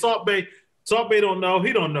Salt Bay don't know.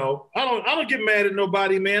 He don't know. I don't get mad at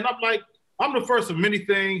nobody, man. I'm the first of many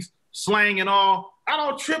things. slang and all. I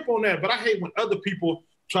don't trip on that, but I hate when other people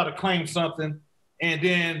try to claim something and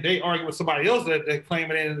then they argue with somebody else that they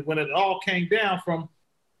claim it, and when it all came down from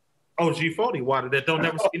OG 40 Water that don't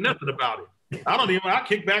never say nothing about it. I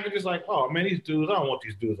kick back and just like, oh man, these dudes, I don't want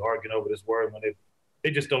these dudes arguing over this word when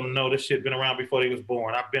they just don't know this shit been around before they was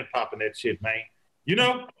born. I've been popping that shit, man. You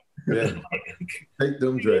know? Yeah. Take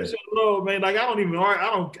them dreads. No, man, like I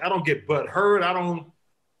don't get butt hurt.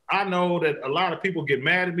 I know that a lot of people get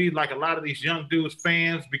mad at me, like a lot of these young dudes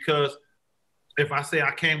fans, because if I say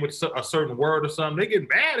I came with a certain word or something, they get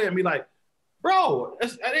mad at me like, bro,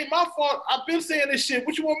 that ain't my fault. I've been saying this shit.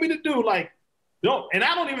 What you want me to do? Like, and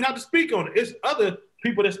I don't even have to speak on it. It's other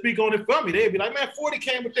people that speak on it for me. They'd be like, man, 40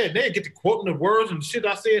 came with that. They'd get to quoting the words and the shit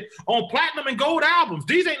I said on platinum and gold albums.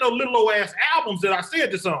 These ain't no little old ass albums that I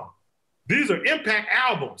said this on. These are impact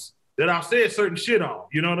albums that I said certain shit on.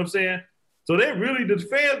 You know what I'm saying? So they really, the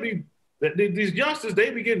fans these youngsters,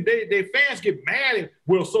 they fans get mad at,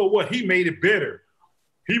 well, so what? He made it better.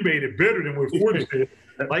 He made it better than what 40 said.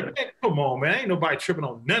 Like, man, come on, man. Ain't nobody tripping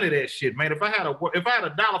on none of that shit, man. If I had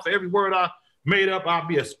 $1 for every word I made up, I'd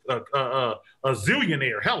be a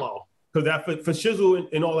zillionaire. Hello. Because that for Shizzle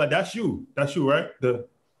and all that, that's you. That's you, right?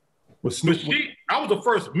 With Snoop. I was the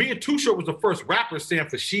first. Me and Too Short was the first rappers saying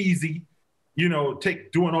for Sheezy, you know,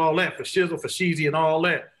 doing all that for Shizzle, for Sheezy, and all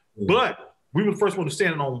that. Mm-hmm. But we were the first one to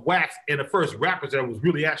stand on wax, and the first rappers that was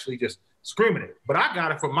really actually just screaming it. But I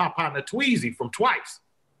got it from my partner Tweezy from Twice.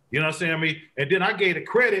 You know what I'm saying? I mean, and then I gave the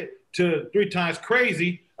credit to 3 Times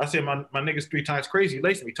Crazy. I said, my niggas 3 Times Crazy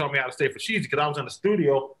laced me, taught me how to stay for Sheezy, because I was in the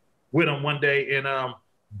studio with him one day, and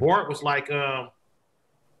Bart was like,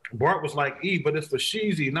 E, but it's for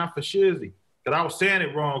Sheezy, not for Shizzy. Because I was saying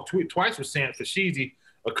it wrong. Twice was saying it for Sheezy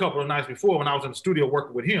a couple of nights before when I was in the studio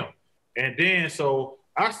working with him. And then so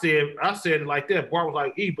I said it like that. Bart was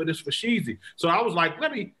like, E, but it's for Sheezy. So I was like,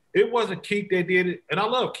 it wasn't Keek that did it, and I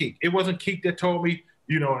love Keek. It wasn't Keek that told me,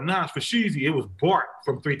 you know, nah, it's for Sheezy. It was Bart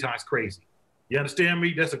from 3 Times Crazy. You understand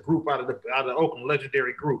me? That's a group out of the Oakland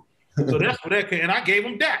legendary group. So that's what that came, and I gave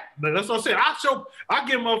him dap. That's what I said. I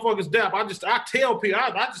give motherfuckers dap. I tell people.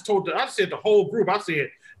 I said the whole group. I said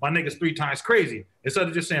my nigga's 3 Times Crazy instead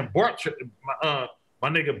of just saying Bart. My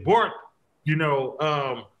nigga Bart, you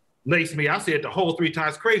know, laced me. I said the whole 3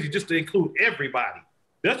 Times Crazy just to include everybody.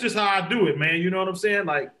 That's just how I do it, man. You know what I'm saying?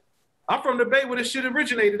 Like, I'm from the Bay where this shit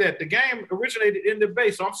originated at. The game originated in the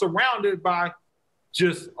Bay, so I'm surrounded by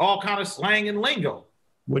just all kind of slang and lingo.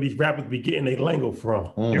 Where these rappers be getting their lingo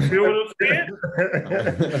from. You feel what I'm saying?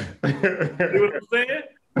 You know what I'm saying?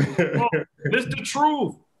 Well, it's the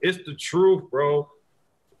truth. It's the truth, bro.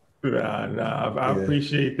 I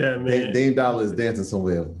appreciate that, man. Dame Dollar is dancing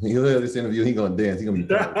somewhere. He'll hear this interview. He's gonna dance. He's gonna be.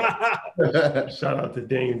 Shout out to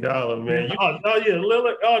Dame Dollar, man.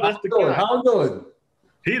 Lillard. Oh, that's the guy. How I'm doing?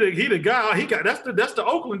 He the guy. He got that's the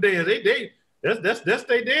Oakland dance. That's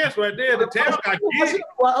their dance right there. The town got kids.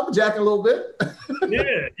 I'm jacking a little bit.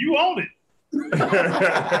 Yeah, you own it.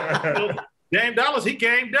 Dame Dollars, he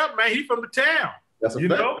gamed up, man. He from the town. That's a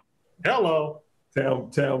fact. Know? Hello.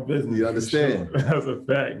 Town business. You understand? Sure. That's a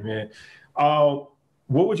fact, man.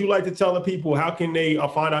 What would you like to tell the people? How can they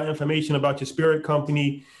find out information about your spirit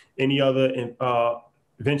company, any other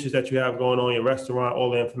ventures that you have going on, your restaurant,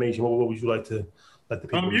 all the information? What would you like to let the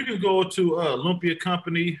people know? You can go to Lumpia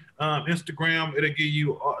Company Instagram. It'll give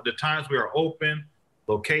you the times we are open,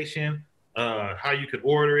 location, how you could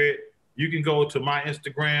order it. You can go to my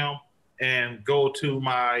Instagram and go to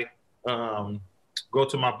my bio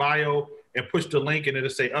and push the link, and it'll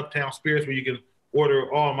say Uptown Spirits, where you can order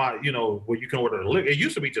all my, you know, where you can order the liquor. It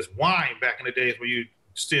used to be just wine back in the days where you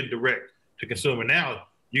send direct to consumer. Now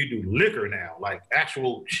you do liquor now, like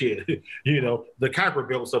actual shit, you know, the Kuiper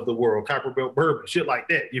Belts of the world, Kuiper Belt bourbon, shit like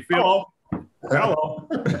that. You feel? Hello.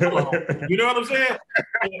 You know what I'm saying?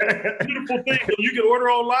 Beautiful thing. You can order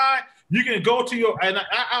online. You can go to your, and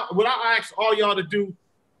what I ask all y'all to do,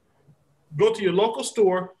 go to your local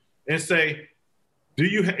store and say, do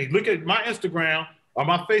you look at my Instagram or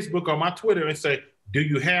my Facebook or my Twitter and say, do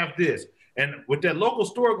you have this? And what that local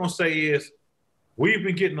store going to say is, we've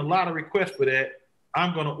been getting a lot of requests for that.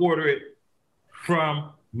 I'm going to order it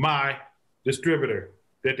from my distributor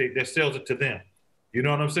that sells it to them. You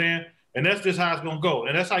know what I'm saying? And that's just how it's going to go.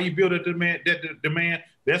 And that's how you build a demand.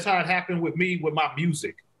 That's how it happened with me with my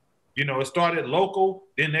music. You know, it started local.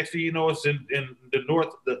 Then next thing you know, it's in the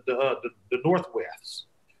north, the Northwest.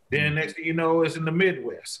 Then next thing you know, it's in the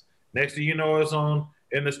Midwest. Next thing you know, it's in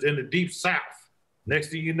the deep South. Next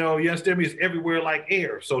thing you know, you understand me? It's everywhere like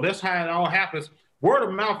air. So that's how it all happens. Word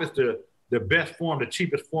of mouth is the best form, the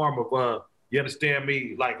cheapest form of you understand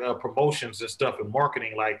me, like promotions and stuff and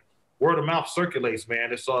marketing. Like word of mouth circulates,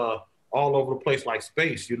 man. It's all over the place like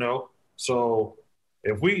space, you know. So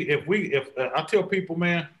if I tell people,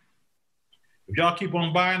 man, if y'all keep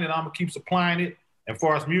on buying it, I'm gonna keep supplying it. And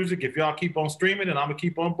for us music, if y'all keep on streaming it, I'm gonna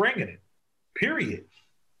keep on bringing it. Period.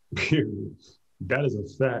 That is a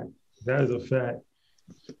fact. That is a fact.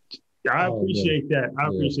 I appreciate that. I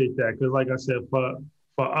appreciate that because, like I said, for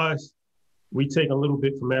us, we take a little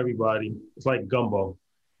bit from everybody. It's like gumbo,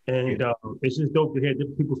 and it's just dope to hear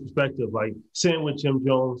different people's perspective. Like sitting with Jim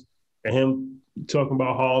Jones and him talking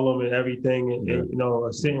about Harlem and everything, and you know,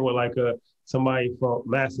 sitting with like somebody from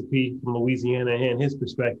Master P from Louisiana and his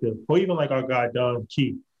perspective, or even like our guy Don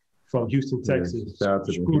Key from Houston, Texas,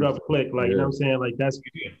 Screwed Up Click, like you know what I'm saying, like that's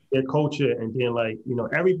their culture, and then like you know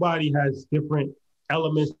everybody has different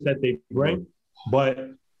elements that they bring,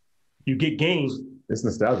 but you get games. It's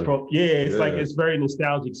nostalgic. It's like it's very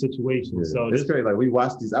nostalgic situation. Yeah. So it's great. Like we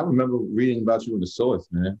watched these. I remember reading about you in The Source,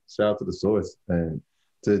 man. Shout out to The Source, and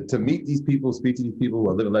to meet these people, speak to these people who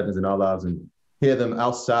are living legends in our lives, and hear them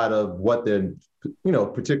outside of what they're, you know,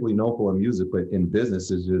 particularly known for in music, but in business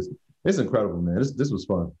is just. It's incredible, man. This was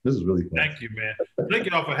fun. This was really fun. Thank you, man. Thank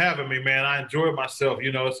y'all for having me, man. I enjoyed myself.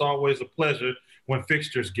 You know, it's always a pleasure when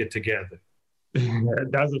fixtures get together.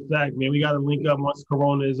 That's a fact, man. We got to link up once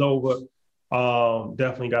Corona is over.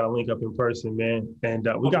 Definitely got to link up in person, man. And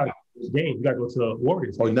we got game. We got to go to the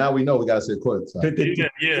Warriors. Oh, now we know we got to sit court.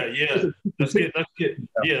 Yeah. Let's get.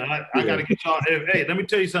 Yeah, I got to get y'all. Hey, let me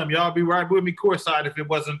tell you something. Y'all be right with me courtside if it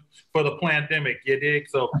wasn't for the pandemic. You dig?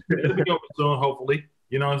 So it'll be over soon, hopefully.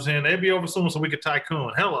 You know what I'm saying? They'll be over soon so we can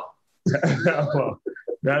tycoon. Hello. Well,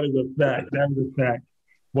 that is a fact. That is a fact.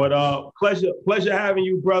 But pleasure having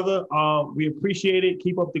you, brother. We appreciate it.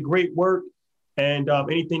 Keep up the great work. And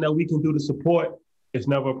anything that we can do to support, it's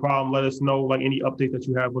never a problem. Let us know, like any updates that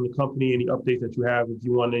you have on the company, any updates that you have. If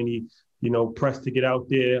you want any, you know, press to get out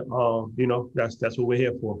there, you know, that's what we're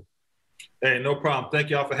here for. Hey, no problem. Thank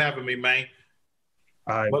y'all for having me, man.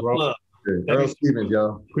 All right, bro. Earl Stevens,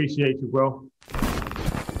 y'all. Appreciate you, bro.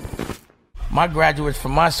 My graduates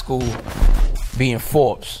from my school being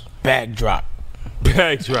Forbes, bag drop.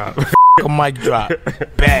 Bag drop. A mic drop.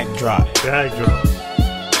 Bag drop. Bag drop.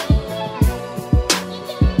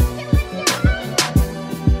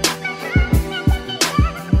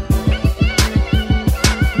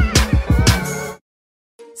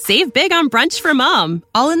 Save big on brunch for mom,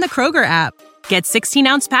 all in the Kroger app. Get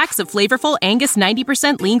 16-ounce packs of flavorful Angus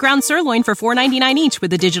 90% lean ground sirloin for $4.99 each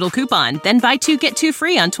with a digital coupon. Then buy 2, get 2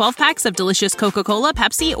 free on 12 packs of delicious Coca-Cola,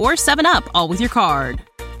 Pepsi, or 7-Up, all with your card.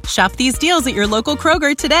 Shop these deals at your local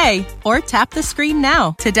Kroger today, or tap the screen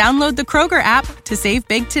now to download the Kroger app to save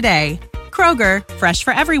big today. Kroger, fresh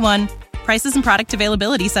for everyone. Prices and product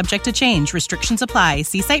availability subject to change. Restrictions apply.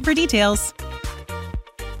 See site for details.